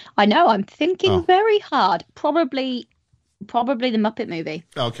 I know. I'm thinking very hard. Probably the Muppet Movie.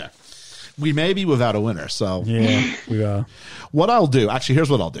 Okay. We may be without a winner, so... Yeah, we are. What I'll do... Actually, here's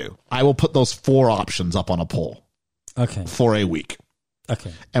what I'll do. I will put those 4 options up on a poll. Okay. For a week.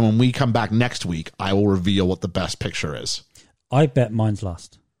 Okay. And when we come back next week, I will reveal what the best picture is. I bet mine's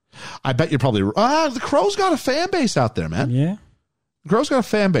last. I bet you're probably... The Crow's got a fan base out there, man. Yeah. The Crow's got a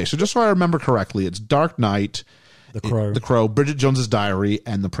fan base. So just so I remember correctly, it's Dark Knight, The Crow, Bridget Jones's Diary,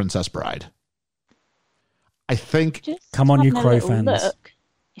 and The Princess Bride. I think... Come on, you Crow fans. Look.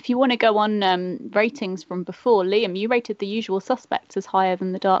 If you want to go on ratings from before, Liam, you rated The Usual Suspects as higher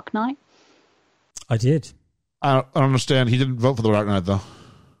than The Dark Knight. I did. I don't understand. He didn't vote for The Dark Knight, though.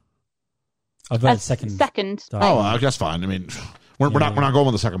 I voted second. Oh, that's fine. I mean... We're not going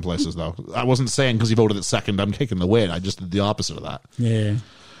with the second places, though. I wasn't saying because he voted at second, I'm taking the win. I just did the opposite of that. Yeah.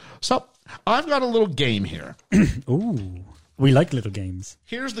 So, I've got a little game here. Ooh. We like little games.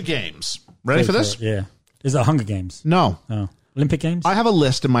 Here's the games. Ready for this? Yeah. Is it Hunger Games? No. Oh. Olympic Games? I have a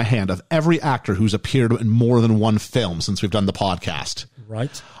list in my hand of every actor who's appeared in more than one film since we've done the podcast.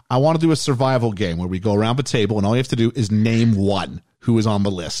 Right. I want to do a survival game where we go around the table and all you have to do is name one who is on the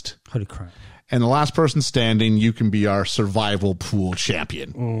list. Holy crap. And the last person standing, you can be our survival pool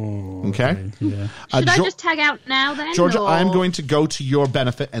champion. Oh, okay? Yeah. Should I just tag out now then? Georgia, or? I'm going to go to your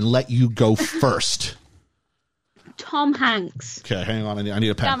benefit and let you go first. Tom Hanks. Okay, hang on. I need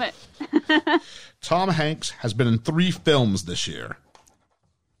a pen. Damn it. Tom Hanks has been in 3 films this year.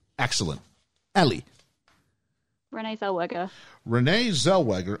 Excellent. Ellie. Renee Zellweger. Renee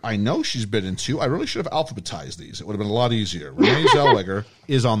Zellweger, I know she's been in 2. I really should have alphabetized these. It would have been a lot easier. Renee Zellweger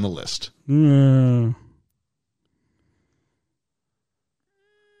is on the list. Mm.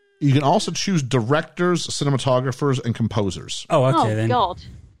 You can also choose directors, cinematographers, and composers. Oh, okay then. Oh, God.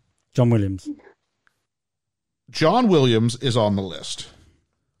 John Williams. John Williams is on the list.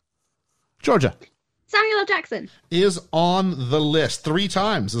 Georgia. Samuel L. Jackson. Is on the list 3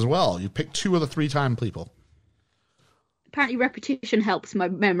 times as well. You picked 2 of the 3-time people. Apparently repetition helps my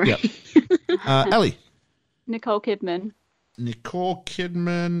memory. Yep. Ellie. Nicole Kidman. Nicole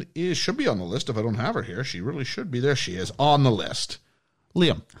Kidman should be on the list if I don't have her here. She really should be. There she is on the list.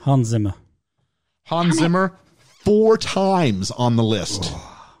 Liam. Hans Zimmer. Hans Zimmer 4 times on the list.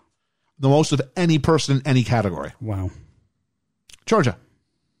 The most of any person in any category. Wow. Georgia.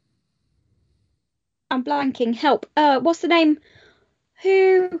 I'm blanking. Help. What's the name?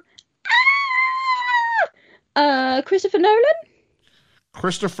 Who? Christopher Nolan?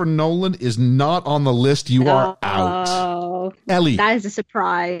 Christopher Nolan is not on the list. You are out. Ellie. That is a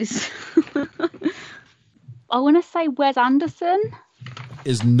surprise. I want to say Wes Anderson.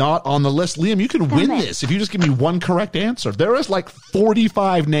 Is not on the list. Liam, you can win this if you just give me one correct answer. There is like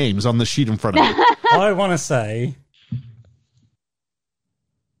 45 names on the sheet in front of you. I want to say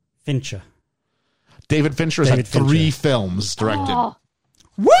Fincher. David Fincher has had 3 films directed. Oh.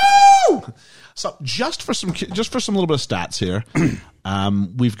 Woo! So just for some little bit of stats here,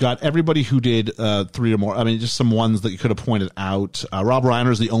 We've got everybody who did 3 or more. I mean, just some ones that you could have pointed out. Rob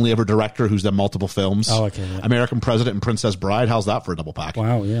Reiner is the only ever director who's done multiple films. Oh, okay. Yeah. American President and Princess Bride. How's that for a double pack?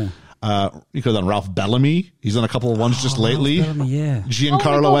 Wow, yeah. You could have done Ralph Bellamy. He's done a couple of ones just lately. Ralph Bellamy, yeah.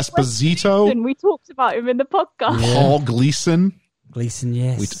 Giancarlo Esposito. We talked about him in the podcast. Yeah. Paul Gleason. Gleason,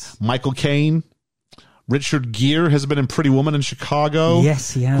 yes. Michael Caine. Richard Gere has been in Pretty Woman in Chicago.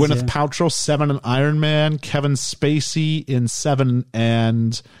 Yes, he has. Gwyneth Paltrow, 7 and Iron Man. Kevin Spacey in 7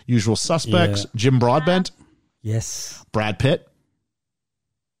 and Usual Suspects. Yeah. Jim Broadbent. Yes. Brad Pitt.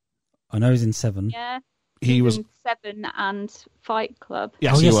 I know he's in 7. Yeah. He was in 7 and Fight Club.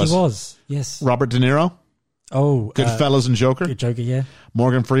 Yes, he was. Yes. Robert De Niro. Oh, Goodfellas and Joker. Good Joker, yeah.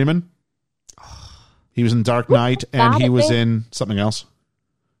 Morgan Freeman. He was in Dark Knight, and he was in something else.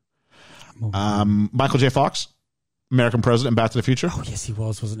 Michael J. Fox, American President, Back to the Future. Oh, yes, he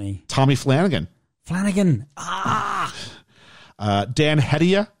was, wasn't he? Tommy Flanagan. Dan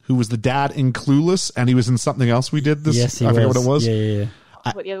Hedaya, who was the dad in Clueless, and he was in something else we did this. Yes, he I forget was. what it was. Yeah.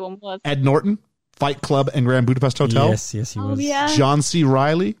 What the other one was. Ed Norton, Fight Club and Grand Budapest Hotel. Yes, he was. Yeah. John C.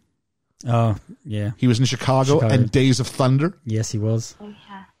 Reilly. Oh, yeah. He was in Chicago and Days of Thunder. Yes, he was. Oh,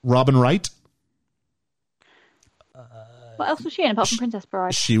 yeah. Robin Wright. What else was she in apart from Princess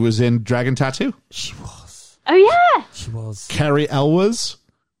Bride? She was in Dragon Tattoo. She was. Oh, yeah. She was. Carrie Elwes,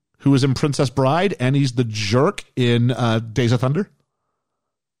 who was in Princess Bride, and he's the jerk in Days of Thunder.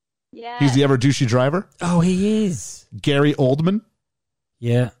 Yeah. He's the ever douchey driver. Oh, he is. Gary Oldman.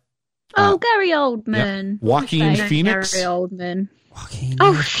 Yeah. Oh, Gary Oldman. Yeah. Joaquin Okay. Phoenix. Gary Oldman. Joaquin.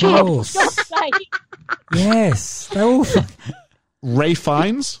 Oh, shit. Yes. They're all Ray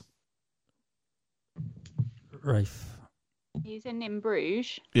Fiennes. Rafe. He's in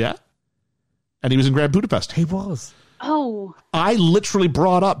Bruges. Yeah. And he was in Grand Budapest. He was. Oh. I literally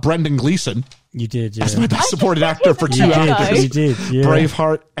brought up Brendan Gleeson. You did, yeah. As my best supporting actor for 2 actors. You did, yeah.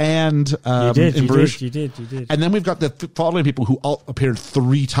 Braveheart and in Bruges. You did. And then we've got the following people who all appeared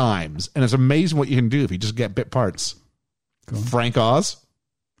 3 times. And it's amazing what you can do if you just get bit parts. Frank Oz.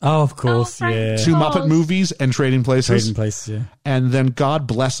 Oh, of course, yeah. 2 Muppet movies and Trading Places. Trading Places, yeah. And then, God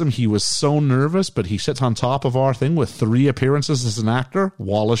bless him, he was so nervous, but he sits on top of our thing with 3 appearances as an actor.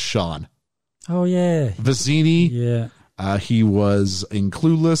 Wallace Shawn. Oh, yeah. Vizzini. Yeah. He was in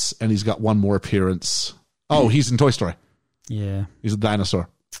Clueless, and he's got 1 more appearance. Oh, he's in Toy Story. Yeah. He's a dinosaur.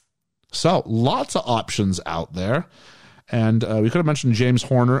 So, lots of options out there. And we could have mentioned James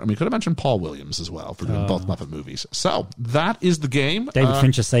Horner, and we could have mentioned Paul Williams as well for doing both Muppet movies. So, that is the game. David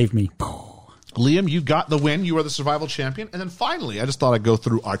Fincher saved me. Liam, you got the win. You are the survival champion. And then finally, I just thought I'd go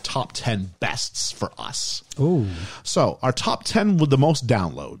through our top 10 bests for us. Ooh. So, our top 10 with the most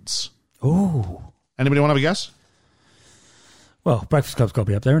downloads. Ooh. Anybody want to have a guess? Well, Breakfast Club's got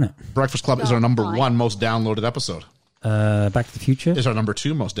to be up there, isn't it? Breakfast Club is our number 1 most downloaded episode. Back to the Future is our number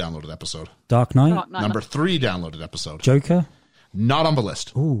 2 most downloaded episode. Dark Knight. Number 3 downloaded episode. Joker. Not on the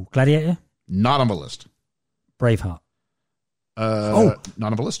list. Ooh, Gladiator. Not on the list. Braveheart. Not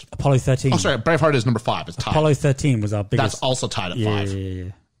on the list. Apollo 13. Oh, sorry. Braveheart is number 5. It's tied. Apollo 13 was our biggest. That's also tied at 5.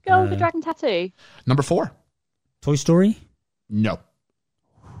 Yeah. Girl with the Dragon Tattoo. Number 4. Toy Story. No.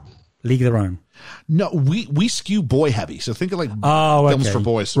 League of Their Own. No, we skew boy heavy. So think of like films for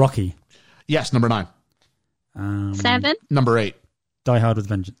boys. Rocky. Yes, number 9. 7. Number 8. Die Hard with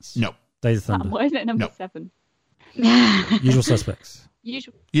Vengeance. No. Days of Thunder. Why isn't it number 7? Usual Suspects.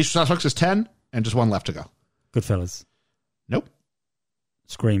 Usual Suspects is 10, and just 1 left to go. Goodfellas. Nope.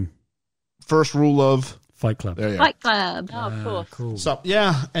 Scream. First rule of Fight Club. There you Fight Club. Oh, of course. Cool. So,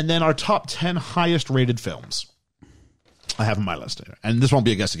 yeah, and then our top 10 highest rated films. I have in my list here. And this won't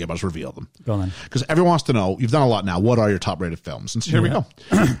be a guessing game, I'll just reveal them. Go on then. Because everyone wants to know, you've done a lot now, what are your top rated films? And so here we go.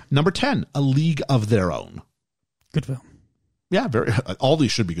 Number 10, A League of Their Own. Good film. Yeah, very. All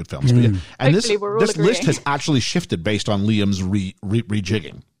these should be good films. But yeah. And this list has actually shifted based on Liam's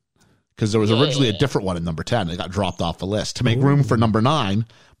rejigging. Because there was originally a different one in number 10. It got dropped off the list. To make room for number 9,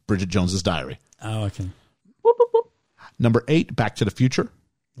 Bridget Jones's Diary. Oh, okay. Number 8, Back to the Future.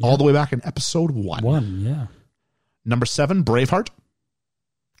 Yeah. All the way back in episode 1. Yeah. Number 7, Braveheart.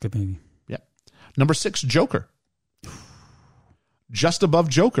 Good movie. Yeah. Number 6, Joker. Just above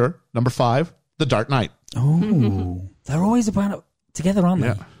Joker, number 5, The Dark Knight. Oh, they're always about together, aren't they?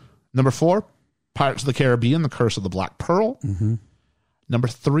 Yeah. Number 4, Pirates of the Caribbean, The Curse of the Black Pearl. Mm-hmm. Number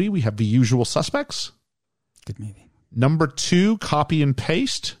 3, we have The Usual Suspects. Good movie. Number 2, Copy and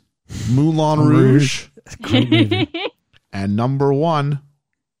Paste, Moulin Rouge. Great movie. And number 1,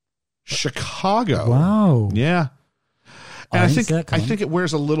 Chicago. Wow. Yeah. And I think it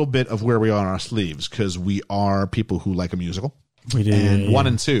wears a little bit of where we are on our sleeves because we are people who like a musical. We do. And 1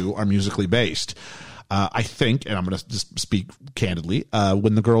 and 2 are musically based. I think, and I'm going to just speak candidly,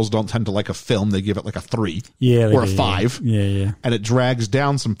 when the girls don't tend to like a film, they give it like a 3 or a 5. Yeah. And it drags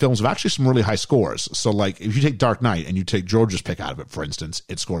down some films with actually some really high scores. So, like, if you take Dark Knight and you take George's pick out of it, for instance,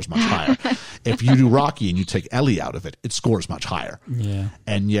 it scores much higher. If you do Rocky and you take Ellie out of it, it scores much higher. Yeah.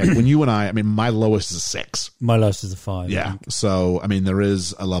 And yet, when you and I mean, my lowest is a 6. My lowest is a 5. Yeah. So, I mean, there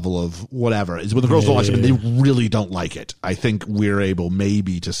is a level of whatever. It's when the girls don't like it, I mean, they really don't like it. I think we're able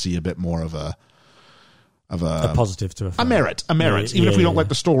maybe to see a bit more of a positive to a merit, even if we don't like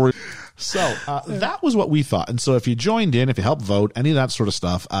the story. So that was what we thought. And so if you joined in, if you helped vote, any of that sort of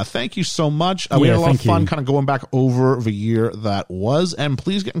stuff, thank you so much. We had a lot of fun kind of going back over the year that was. And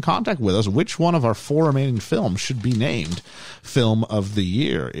please get in contact with us. Which one of our 4 remaining films should be named Film of the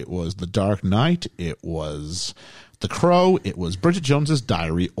Year? It was The Dark Knight. It was The Crow, it was Bridget Jones's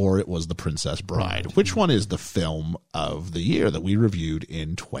Diary, or it was The Princess Bride. Which one is the film of the year that we reviewed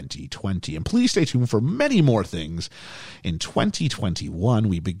in 2020? And please stay tuned for many more things in 2021.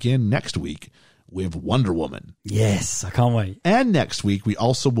 We begin next week with Wonder Woman. Yes, I can't wait. And next week we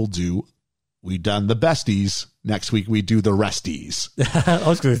also will do, we've done the besties. Next week we do the resties. I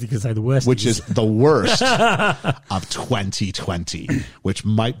was going to say the worst. Which is the worst of 2020, which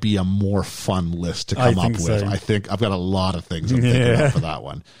might be a more fun list to come up with. So. I think I've got a lot of things I'm thinking about for that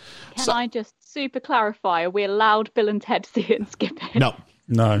one. Can I just super clarify? Are we allowed Bill and Ted see it and skip it?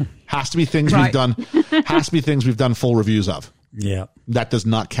 No. Has to be things we've done. Has to be things we've done full reviews of. Yeah. That does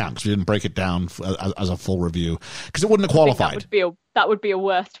not count because we didn't break it down as a full review because it wouldn't have qualified. That would be a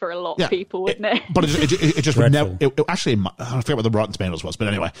worst for a lot of people, wouldn't it? But it just would never. Actually, I forget what the Rotten Tomatoes was, but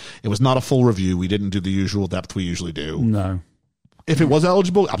anyway, it was not a full review. We didn't do the usual depth we usually do. No. If it was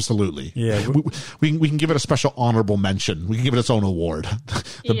eligible, absolutely. Yeah, we can give it a special honorable mention. We can give it its own award,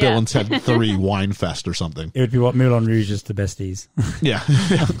 the Bill and Ted 3 Wine Fest or something. It would be what Moulin Rouge is the besties. Yeah,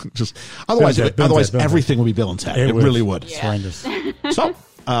 just otherwise everything would be Bill and Ted. It really would. It's horrendous. So.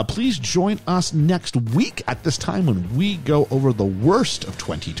 Please join us next week at this time when we go over the worst of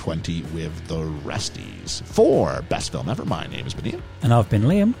 2020 with the Resties. For Best Film Ever, my name has been Ian. And I've been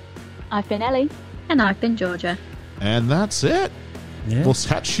Liam. I've been Ellie. And I've been Georgia. And that's it. Yeah. We'll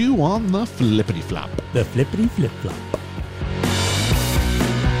catch you on the flippity flop. The flippity flip flop.